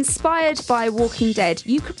earlier. Inspired by Walking Dead,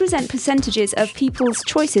 you could present percentages of people's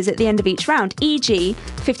choices at the end of each round, e.g.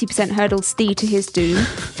 50% hurdled Steve to his doom,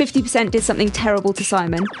 50% did something terrible to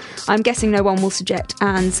Simon. I'm guessing no one will subject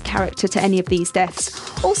Anne's character to any of these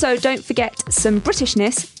deaths. Also, don't forget some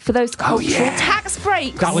Britishness for those cultural tax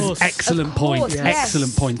breaks. That was an excellent point. Course, yes.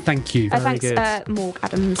 Excellent point. Thank you. Thanks, Morg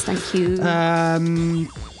Adams. Thank you.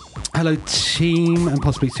 Hello, team, and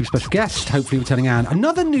possibly super special guest, hopefully returning Anne.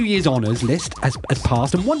 Another New Year's honours list has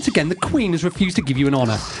passed, and once again, the Queen has refused to give you an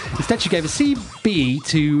honour. Instead, she gave a CBE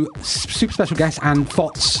to super special guest and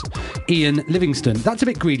FOTS Ian Livingston. That's a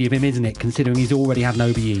bit greedy of him, isn't it, considering he's already had an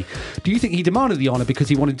OBE? Do you think he demanded the honour because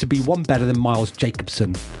he wanted to be one better than Miles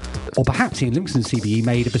Jacobson? Or perhaps Ian Livingston's CBE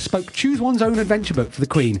made a bespoke choose one's own adventure book for the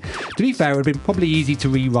Queen. To be fair, it would have been probably easy to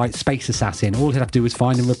rewrite Space Assassin. All he'd have to do was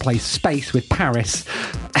find and replace Space with Paris,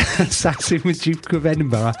 Assassin with Duke of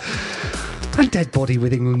Edinburgh, and Dead Body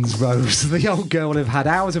with England's Rose. The old girl would have had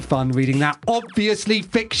hours of fun reading that obviously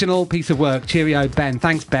fictional piece of work. Cheerio, Ben.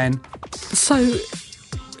 Thanks, Ben. So,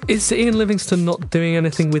 is Ian Livingston not doing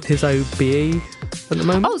anything with his OBE at the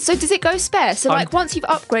moment? Oh, so does it go spare? So, once you've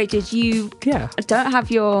upgraded, you don't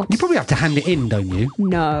have your... You probably have to hand it in, don't you?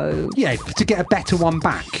 No. Yeah, to get a better one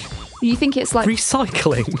back. You think it's like...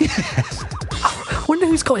 Recycling? I wonder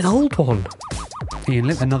who's got his old one.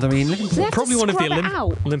 Another Ian Livingston. Probably one of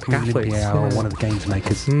the Olympic athletes. Or one of the games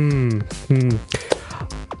makers.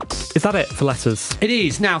 Is that it for letters? It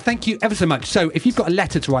is. Now, thank you ever so much. So, if you've got a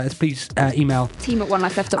letter to write us, please email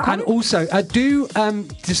team@onelifeleft.com. And also, do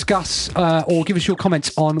discuss or give us your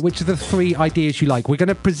comments on which of the 3 ideas you like. We're going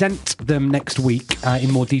to present them next week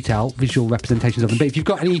in more detail, visual representations of them. But if you've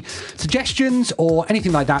got any suggestions or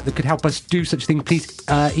anything like that could help us do such a thing, please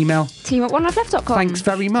email team@onelifeleft.com. Thanks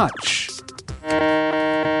very much.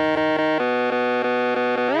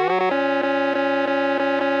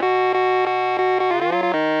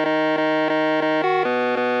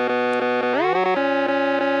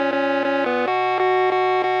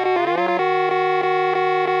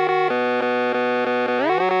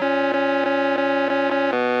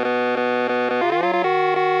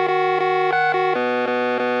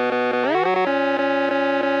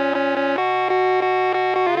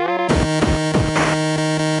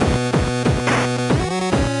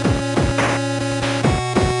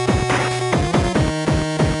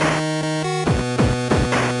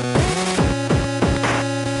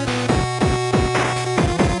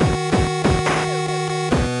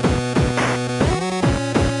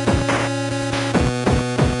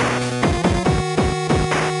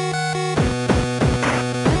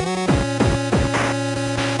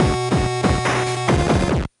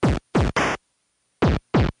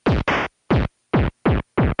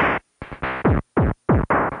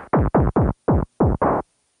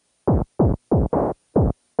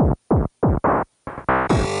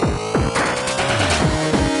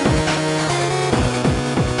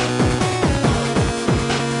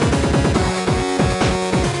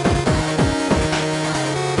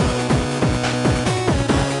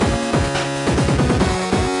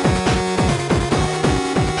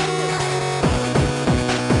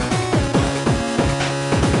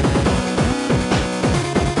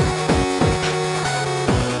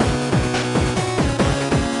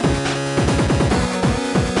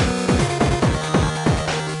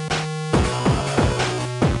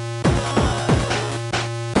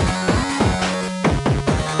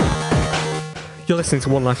 You're listening to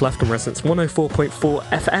One Life Left on Resonance 104.4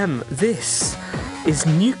 FM. This is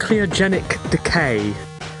Nucleogenic Decay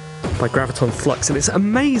by Graviton Flux, and it's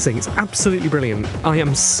amazing. It's absolutely brilliant. I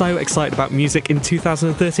am so excited about music in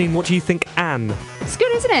 2013. What do you think, Anne? It's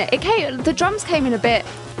good, isn't it? The drums came in a bit,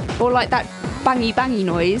 or like that bangy bangy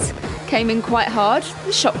noise came in quite hard.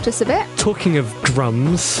 It shocked us a bit. Talking of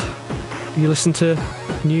drums, you listened to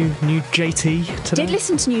new JT today? Did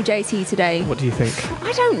listen to new JT today. What do you think?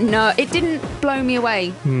 I don't know. It didn't blow me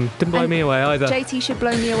away. Didn't blow me away either. JT should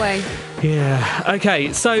blow me away. Yeah.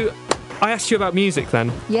 Okay, so I asked you about music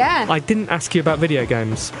then. Yeah. I didn't ask you about video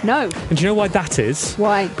games. No. And do you know why that is?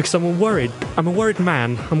 Why? Because I'm a worried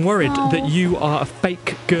man. I'm worried that you are a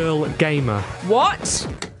fake girl gamer. What?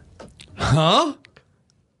 Huh?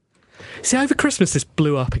 See, over Christmas this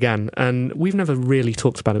blew up again, and we've never really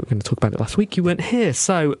talked about it. We're going to talk about it last week. You weren't here,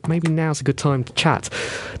 so maybe now's a good time to chat.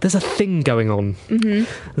 There's a thing going on. Mm-hmm.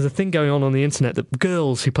 There's a thing going on the internet that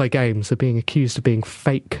girls who play games are being accused of being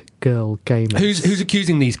fake girl gamers. Who's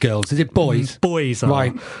accusing these girls? Is it boys? Boys are.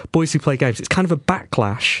 Right. Boys who play games. It's kind of a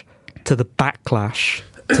backlash to the backlash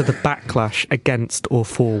to the backlash against or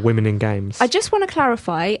for women in games? I just want to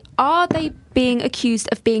clarify, are they being accused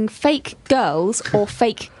of being fake girls or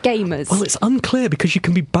fake gamers? Well, it's unclear because you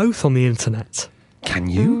can be both on the internet. Can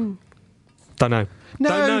you? Don't know.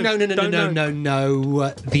 No.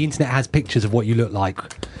 The internet has pictures of what you look like.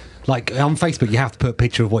 Like on Facebook, you have to put a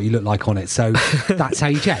picture of what you look like on it, so that's how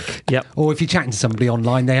you check. Yep. Or if you're chatting to somebody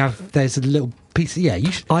online, there's a little piece.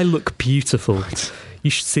 You should. I look beautiful.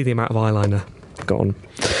 You should see the amount of eyeliner. Go on.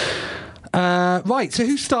 Right, so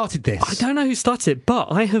who started this? I don't know who started it,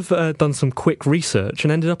 but I have done some quick research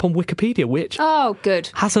and ended up on Wikipedia, which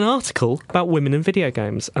good. has an article about women in video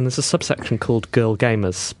games, and there's a subsection called Girl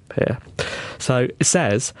Gamers here. So it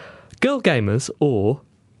says, girl gamers or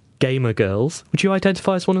gamer girls. Would you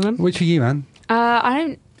identify as one of them? Which are you, Anne?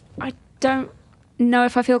 I don't know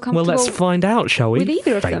if I feel comfortable. Well, let's find out, shall we? With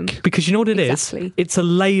either of them. Because you know what it Exactly. is? It's a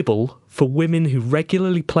label for women who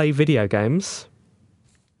regularly play video games.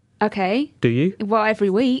 Okay. Do you? Well,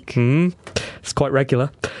 every week. It's quite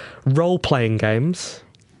regular. Role-playing games.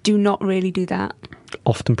 Do not really do that.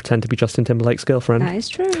 Often pretend to be Justin Timberlake's girlfriend. That is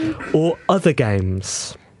true. Or other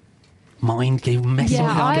games. Mind game, messing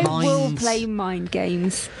with our I minds. will play mind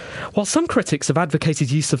games. While some critics have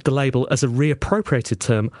advocated use of the label as a reappropriated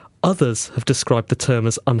term, others have described the term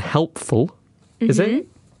as unhelpful. Is it?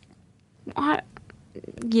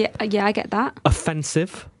 Yeah, I get that.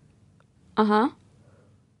 Offensive. Uh-huh.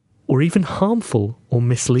 Or even harmful or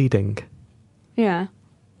misleading. Yeah.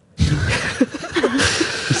 You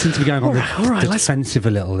seem to be going on the defensive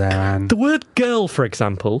a little there, Anne. The word girl, for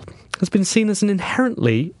example, has been seen as an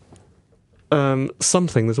inherently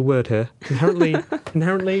something. There's a word here.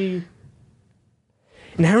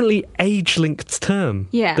 Inherently age-linked term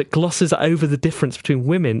that glosses over the difference between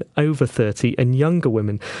women over 30 and younger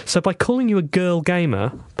women. So by calling you a girl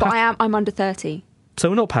gamer... But I'm under 30. So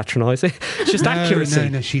we're not patronising. It's just accuracy.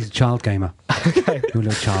 No, she's a child gamer. Okay. You're a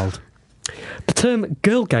little child. The term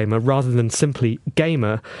girl gamer, rather than simply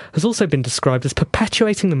gamer, has also been described as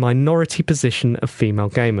perpetuating the minority position of female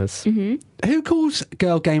gamers. Mm-hmm. Who calls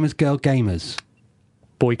girl gamers?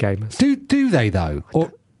 Boy gamers. Do they, though?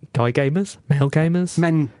 Or guy gamers? Male gamers?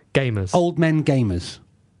 Men gamers. Old men gamers?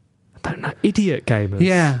 I don't know. Idiot gamers.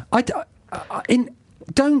 Yeah. I don't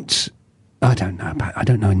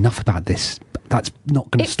know enough about this. That's not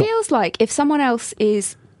going to stop. It feels like if someone else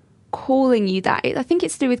is calling you that, I think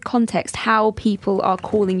it's to do with context, how people are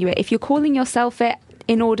calling you it. If you're calling yourself it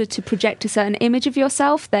in order to project a certain image of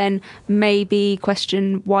yourself, then maybe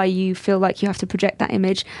question why you feel like you have to project that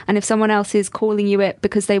image. And if someone else is calling you it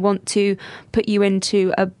because they want to put you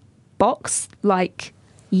into a box, like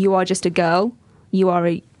you are just a girl, you are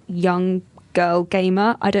a young girl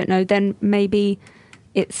gamer, I don't know, then maybe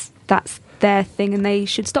that's their thing and they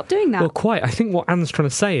should stop doing that. Well, quite. I think what Anne's trying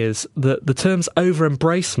to say is that the term's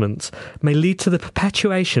over-embracement may lead to the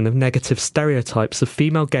perpetuation of negative stereotypes of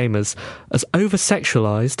female gamers as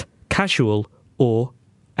over-sexualised, casual, or,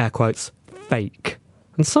 air quotes, fake,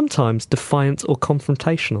 and sometimes defiant or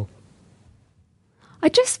confrontational. I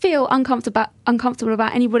just feel uncomfortable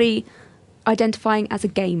about anybody identifying as a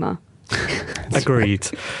gamer. Agreed.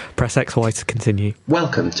 Press XY to continue.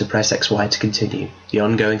 Welcome to Press XY to continue, the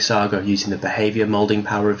ongoing saga of using the behaviour moulding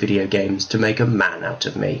power of video games to make a man out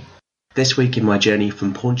of me. This week in my journey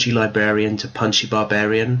from paunchy librarian to punchy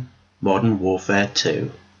barbarian, Modern Warfare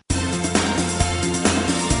 2.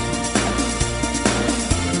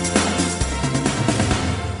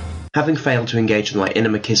 Having failed to engage with my inner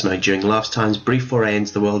machismo during last time's brief foray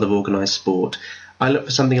into the world of organised sport, I look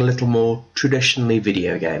for something a little more traditionally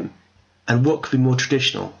video game. And what could be more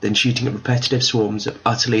traditional than shooting at repetitive swarms of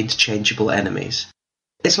utterly interchangeable enemies?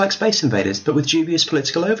 It's like Space Invaders, but with dubious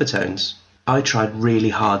political overtones. I tried really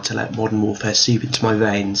hard to let Modern Warfare seep into my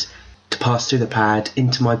veins, to pass through the pad,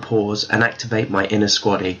 into my pores, and activate my inner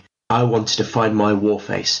squaddy. I wanted to find my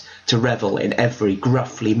warface, to revel in every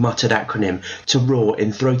gruffly muttered acronym, to roar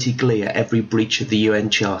in throaty glee at every breach of the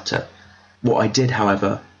UN Charter. What I did,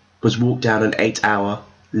 however, was walk down an 8-hour,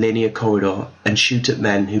 linear corridor and shoot at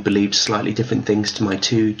men who believed slightly different things to my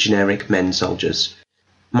two generic men soldiers.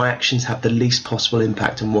 My actions have the least possible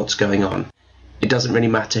impact on what's going on. It doesn't really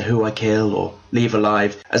matter who I kill or leave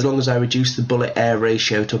alive, as long as I reduce the bullet-air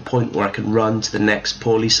ratio to a point where I can run to the next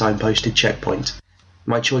poorly signposted checkpoint.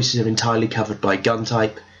 My choices are entirely covered by gun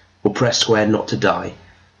type or press square not to die.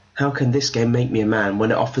 How can this game make me a man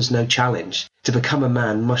when it offers no challenge? To become a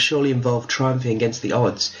man must surely involve triumphing against the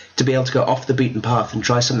odds, to be able to go off the beaten path and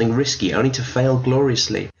try something risky only to fail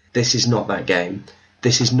gloriously. This is not that game.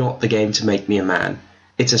 This is not the game to make me a man.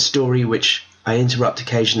 It's a story which I interrupt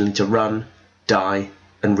occasionally to run, die,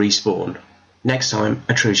 and respawn. Next time,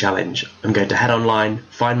 a true challenge. I'm going to head online,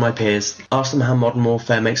 find my peers, ask them how Modern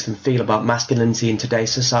Warfare makes them feel about masculinity in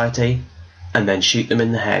today's society, and then shoot them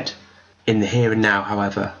in the head. In the here and now,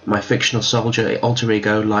 however, my fictional soldier alter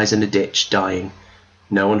ego lies in a ditch, dying.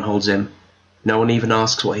 No one holds him. No one even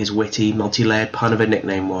asks what his witty, multi-layered pun of a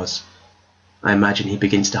nickname was. I imagine he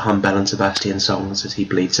begins to hum Belle and Sebastian songs as he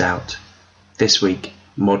bleeds out. This week,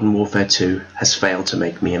 Modern Warfare 2 has failed to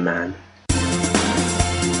make me a man.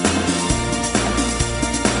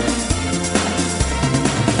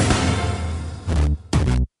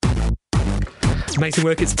 Amazing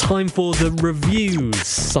work. It's time for the reviews.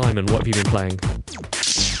 Simon, what have you been playing?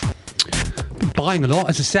 Buying a lot,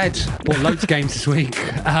 as I said. Bought loads of games this week.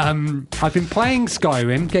 I've been playing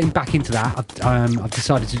Skyrim, getting back into that. I've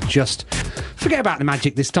decided to just forget about the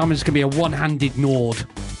magic this time. It's going to be a one-handed Nord.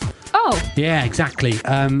 Oh. Yeah, exactly.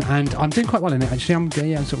 And I'm doing quite well in it, actually. I'm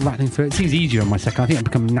sort of rattling through it. It seems easier on my second. I think I've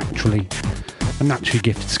become a naturally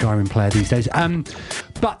gifted Skyrim player these days.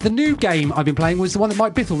 But the new game I've been playing was the one that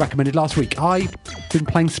Mike Bithell recommended last week. I've been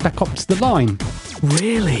playing Spec Ops The Line.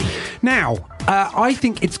 Really? Now, I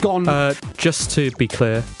think it's gone... just to be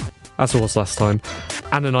clear, as it was last time,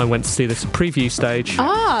 Anne and I went to see this preview stage.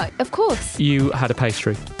 Ah, of course. You had a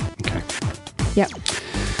pastry. Okay. Yep.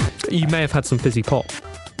 You may have had some fizzy pop.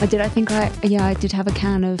 I did. I did have a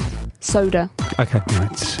can of soda. Okay.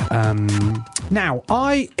 Right. Now,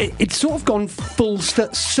 it's sort of gone full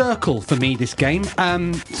circle for me, this game.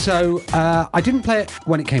 So I didn't play it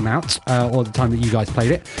when it came out, or the time that you guys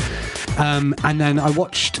played it. And then I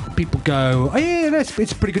watched people go, oh yeah,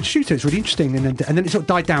 it's a pretty good shooter, it's really interesting. And then it sort of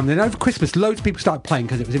died down. Then over Christmas, loads of people started playing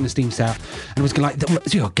because it was in the Steam sale. And it was like,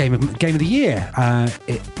 game of the year.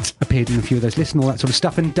 It appeared in a few of those lists and all that sort of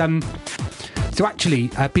stuff. And so actually,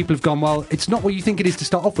 people have gone, well, it's not what you think it is to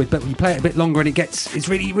start off with, but when you play it a bit longer and it's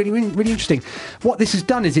really, really, really interesting. What this has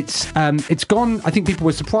done is it's gone. I think people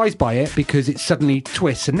were surprised by it because it suddenly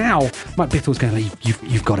twists. And now Mike Bithell's going,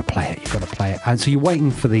 you've got to play it. You've got to play it. And so you're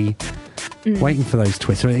waiting for those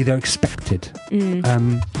twists, or they're expected.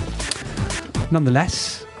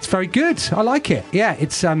 Nonetheless, it's very good. I like it. Yeah,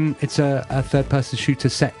 it's a third-person shooter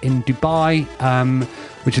set in Dubai,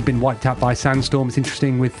 which has been wiped out by a sandstorm. It's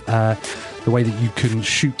interesting with the way that you can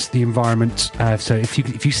shoot the environment. So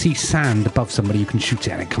if you see sand above somebody, you can shoot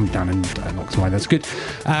it and it comes down and knocks them away. That's good.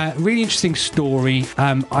 Really interesting story.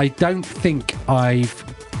 I don't think I've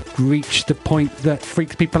reached the point that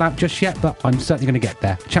freaks people out just yet, but I'm certainly going to get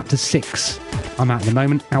there. Chapter 6 I'm at the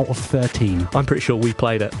moment, out of 13. I'm pretty sure we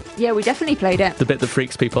played it. Yeah, we definitely played it. The bit that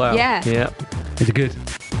freaks people out. Yeah. Is it good?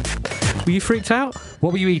 Were you freaked out?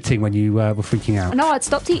 What were you eating when you were freaking out? No, I'd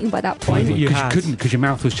stopped eating by that point. Because you couldn't, because your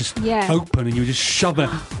mouth was just open and you were just shoving.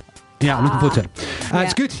 Yeah, I'm looking forward to it.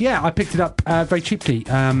 It's good. Yeah, I picked it up very cheaply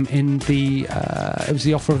in the... it was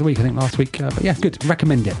the offer of the week, I think, last week. But yeah, good.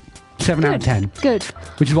 Recommend it. 7 out of 10. Good.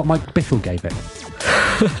 Which is what Mike Bithell gave it.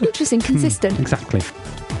 Interesting, consistent. Exactly.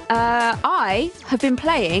 I have been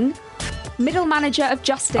playing Middle Manager of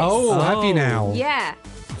Justice. Oh, have you now? Yeah.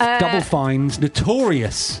 Double Fine's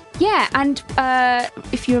notorious. Yeah, and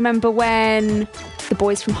if you remember when the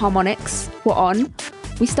boys from Harmonix were on,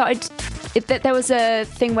 we started... There was a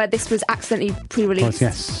thing where this was accidentally pre-released.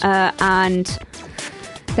 Yes. And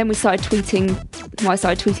then we started tweeting... Well, I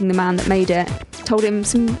started tweeting the man that made it. Told him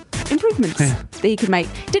some improvements that he could make.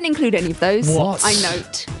 Didn't include any of those. What? I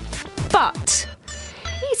note. But...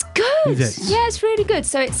 it's good. Is it? Yeah, it's really good.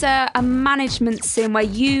 So it's a management sim where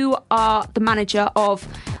you are the manager of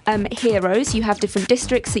heroes. You have different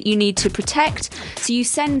districts that you need to protect. So you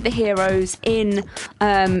send the heroes in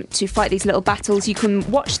to fight these little battles. You can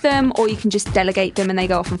watch them or you can just delegate them and they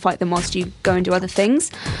go off and fight them whilst you go and do other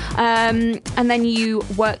things. And then you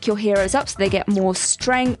work your heroes up so they get more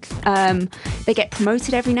strength. They get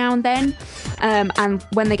promoted every now and then. And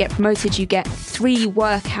when they get promoted, you get 3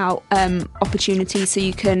 workout opportunities so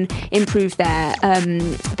you can improve their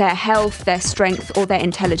health, their strength, or their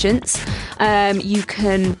intelligence. You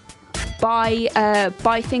can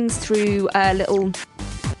buy things through little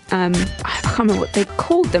I can't remember what they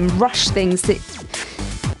called them, rush things that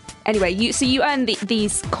anyway you earn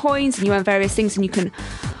these coins and you earn various things and you can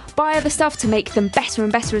buy other stuff to make them better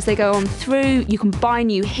and better as they go on through. You can buy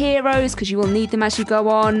new heroes because you will need them as you go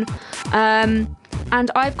on. And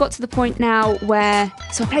I've got to the point now where...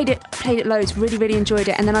 So I played it loads, really, really enjoyed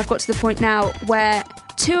it. And then I've got to the point now where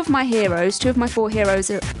 2 of my 4 heroes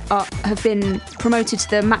have been promoted to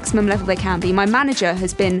the maximum level they can be. My manager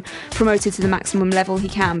has been promoted to the maximum level he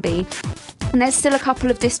can be. And there's still a couple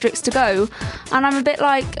of districts to go. And I'm a bit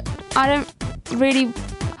like, I don't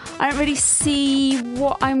really see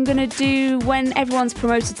what I'm going to do when everyone's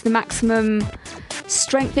promoted to the maximum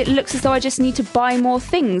strength. It looks as though I just need to buy more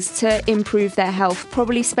things to improve their health.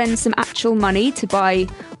 Probably spend some actual money to buy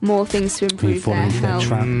more things to improve their health.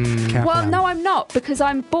 Well, no, I'm not, because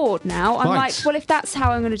I'm bored now. I'm like, well, if that's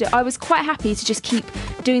how I'm going to do it. I was quite happy to just keep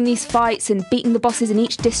doing these fights and beating the bosses in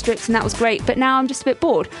each district, and that was great. But now I'm just a bit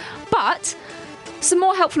bored. But some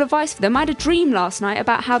more helpful advice for them. I had a dream last night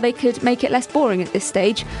about how they could make it less boring at this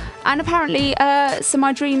stage. And apparently, so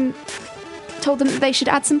my dream told them that they should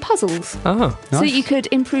add some puzzles. Oh, so that you could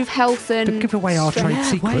improve health and... Don't give away our trade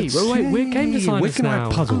secrets. Wait, we're game designers We're now.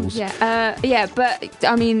 going to have puzzles. Yeah, but,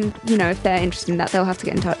 I mean, you know, if they're interested in that, they'll have to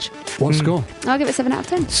get in touch. What score? I'll give it 7 out of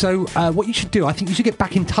 10. So what you should do, I think you should get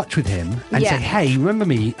back in touch with him and say, hey, remember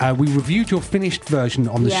me? We reviewed your finished version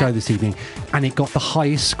on the show this evening, and it got the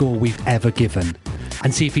highest score we've ever given.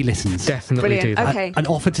 And see if he listens. Definitely do that. Okay. And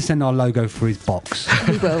offer to send our logo for his box.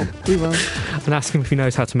 We will. And ask him if he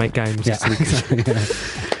knows how to make games. Yeah.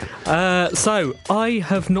 So, I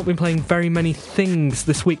have not been playing very many things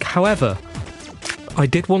this week. However, I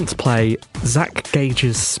did want to play Zach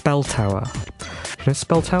Gage's Spell Tower. You know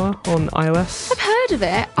Spell Tower on iOS? I've heard of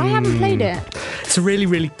it. I haven't played it. It's a really,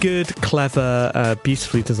 really good, clever,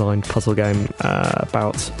 beautifully designed puzzle game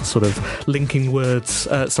about sort of linking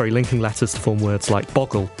letters to form words like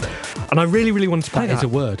boggle. And I really, really wanted to play that. That is a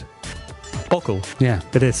word. Boggle. Yeah.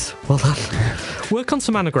 It is. Well done. Work on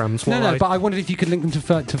some anagrams. No, but I wondered if you could link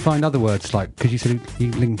them to find other words, like, because you said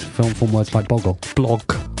you linked form words like boggle. Blog.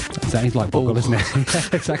 That is like boggle, isn't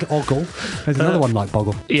it? Exactly. Ogle. There's another one like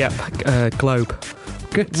boggle. Yeah. Globe.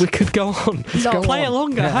 Good. We could go on. Play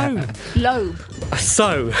along at home. Lobe.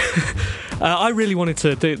 So, I really wanted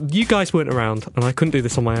to do... You guys weren't around, and I couldn't do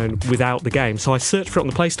this on my own without the game, so I searched for it on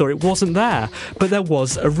the Play Store. It wasn't there, but there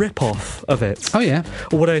was a rip-off of it. Oh, yeah?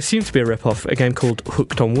 Or what I assumed to be a rip-off, a game called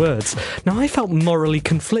Hooked on Words. Now, I felt morally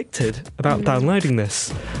conflicted about downloading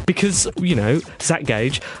this, because, you know, Zach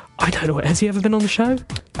Gage... I don't know. Has he ever been on the show?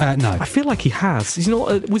 No. I feel like he has. He's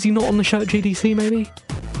not. Was he not on the show at GDC, maybe?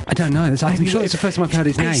 I don't know. I'm sure it's the first time I've heard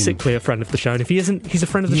his name. Basically a friend of the show, and if he isn't, he's a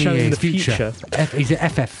friend of the show in the future. He's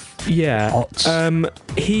at FF. Yeah. Ots.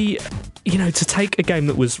 He, you know, to take a game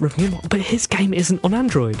that was ripping him off, but his game isn't on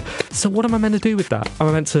Android. So what am I meant to do with that? Am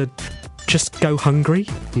I meant to just go hungry?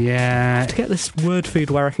 Yeah. To get this word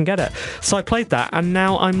feed where I can get it. So I played that, and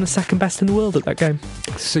now I'm the second best in the world at that game.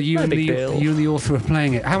 So you and the author are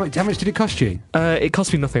playing it. How much did it cost you? It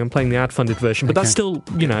cost me nothing. I'm playing the ad-funded version, but that's still,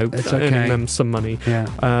 you know, earning them some money. Yeah.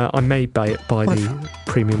 I may buy the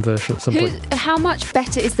premium version at some point. How much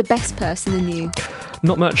better is the best person than you?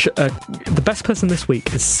 Not much. The best person this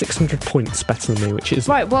week is 600 points better than me, which is...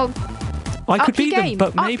 Right, well... I could beat them, game.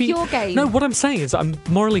 but maybe... Up your game. No, what I'm saying is I'm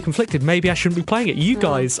morally conflicted. Maybe I shouldn't be playing it. You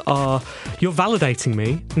guys are... You're validating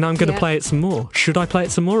me. Now I'm going to play it some more. Should I play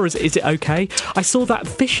it some more, or is it okay? I saw that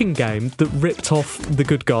fishing game that ripped off The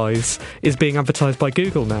Good Guys is being advertised by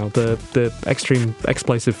Google now, the Extreme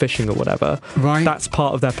Explosive Fishing or whatever. Right. That's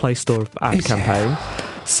part of their Play Store ad campaign.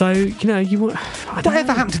 So, you know,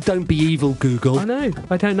 whatever happened to Don't Be Evil, Google? I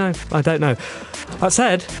don't know. That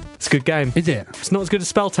said, it's a good game. Is it? It's not as good as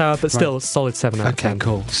Spell Tower, but still a solid 7 out of 10. Okay,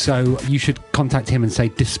 cool. So you should contact him and say,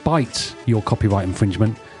 despite your copyright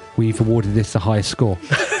infringement, we've awarded this the highest score.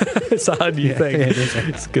 It's a new thing. Yeah, it is.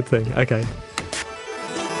 It's a good thing. Okay.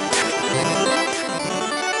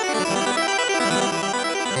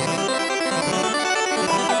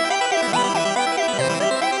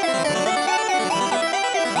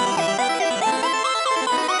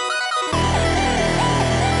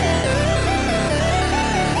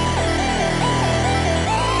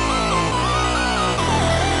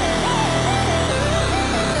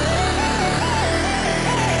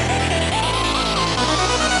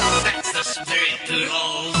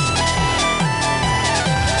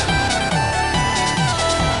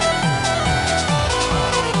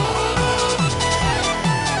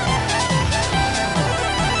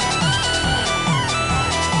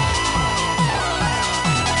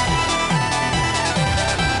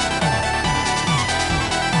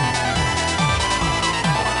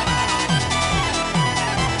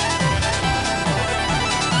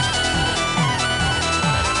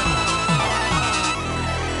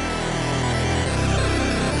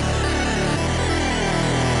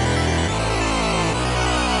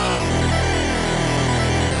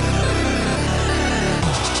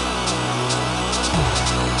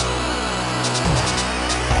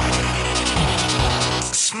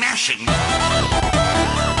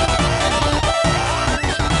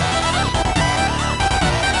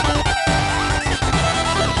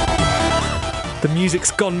 The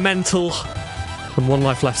music's gone mental. and One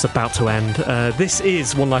Life Left's about to end. This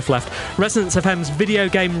is One Life Left, Resonance FM's video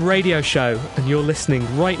game radio show, and you're listening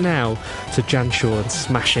right now to Jan Shaw and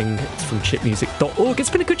Smashing. It's from chipmusic.org. It's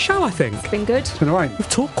been a good show, I think. It's been good. It's been alright. We've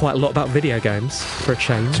talked quite a lot about video games for a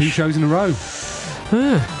change. 2 shows in a row.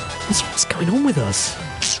 What's going on with us?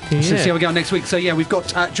 So see how we go next week. So yeah, we've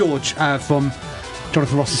got George from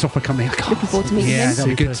Jonathan Ross's software company. Looking forward to meeting him. Yeah, that'll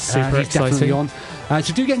be good. Super he's definitely exciting. on.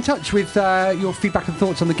 So do get in touch with your feedback and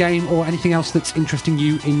thoughts on the game or anything else that's interesting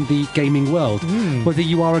you in the gaming world. Whether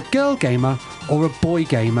you are a girl gamer or a boy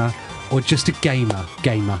gamer or just a gamer.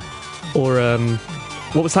 Or,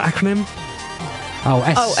 what was that acronym?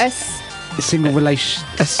 Single relation.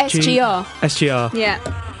 SGR. SGR. Yeah.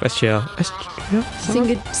 SGR.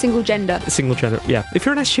 Single gender. Single gender. Yeah. If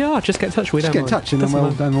you're an SGR, just get in touch. Just get in touch and then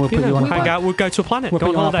we'll put you on a hang out. We'll go to a planet. We'll go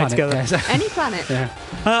put on you holiday together. Yeah. Any planet.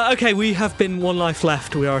 Yeah. Okay, we have been One Life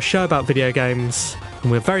Left. We are a show about video games,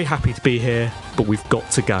 and we're very happy to be here, but we've got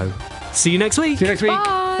to go. See you next week. See you next week.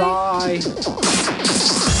 Bye.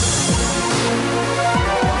 Bye.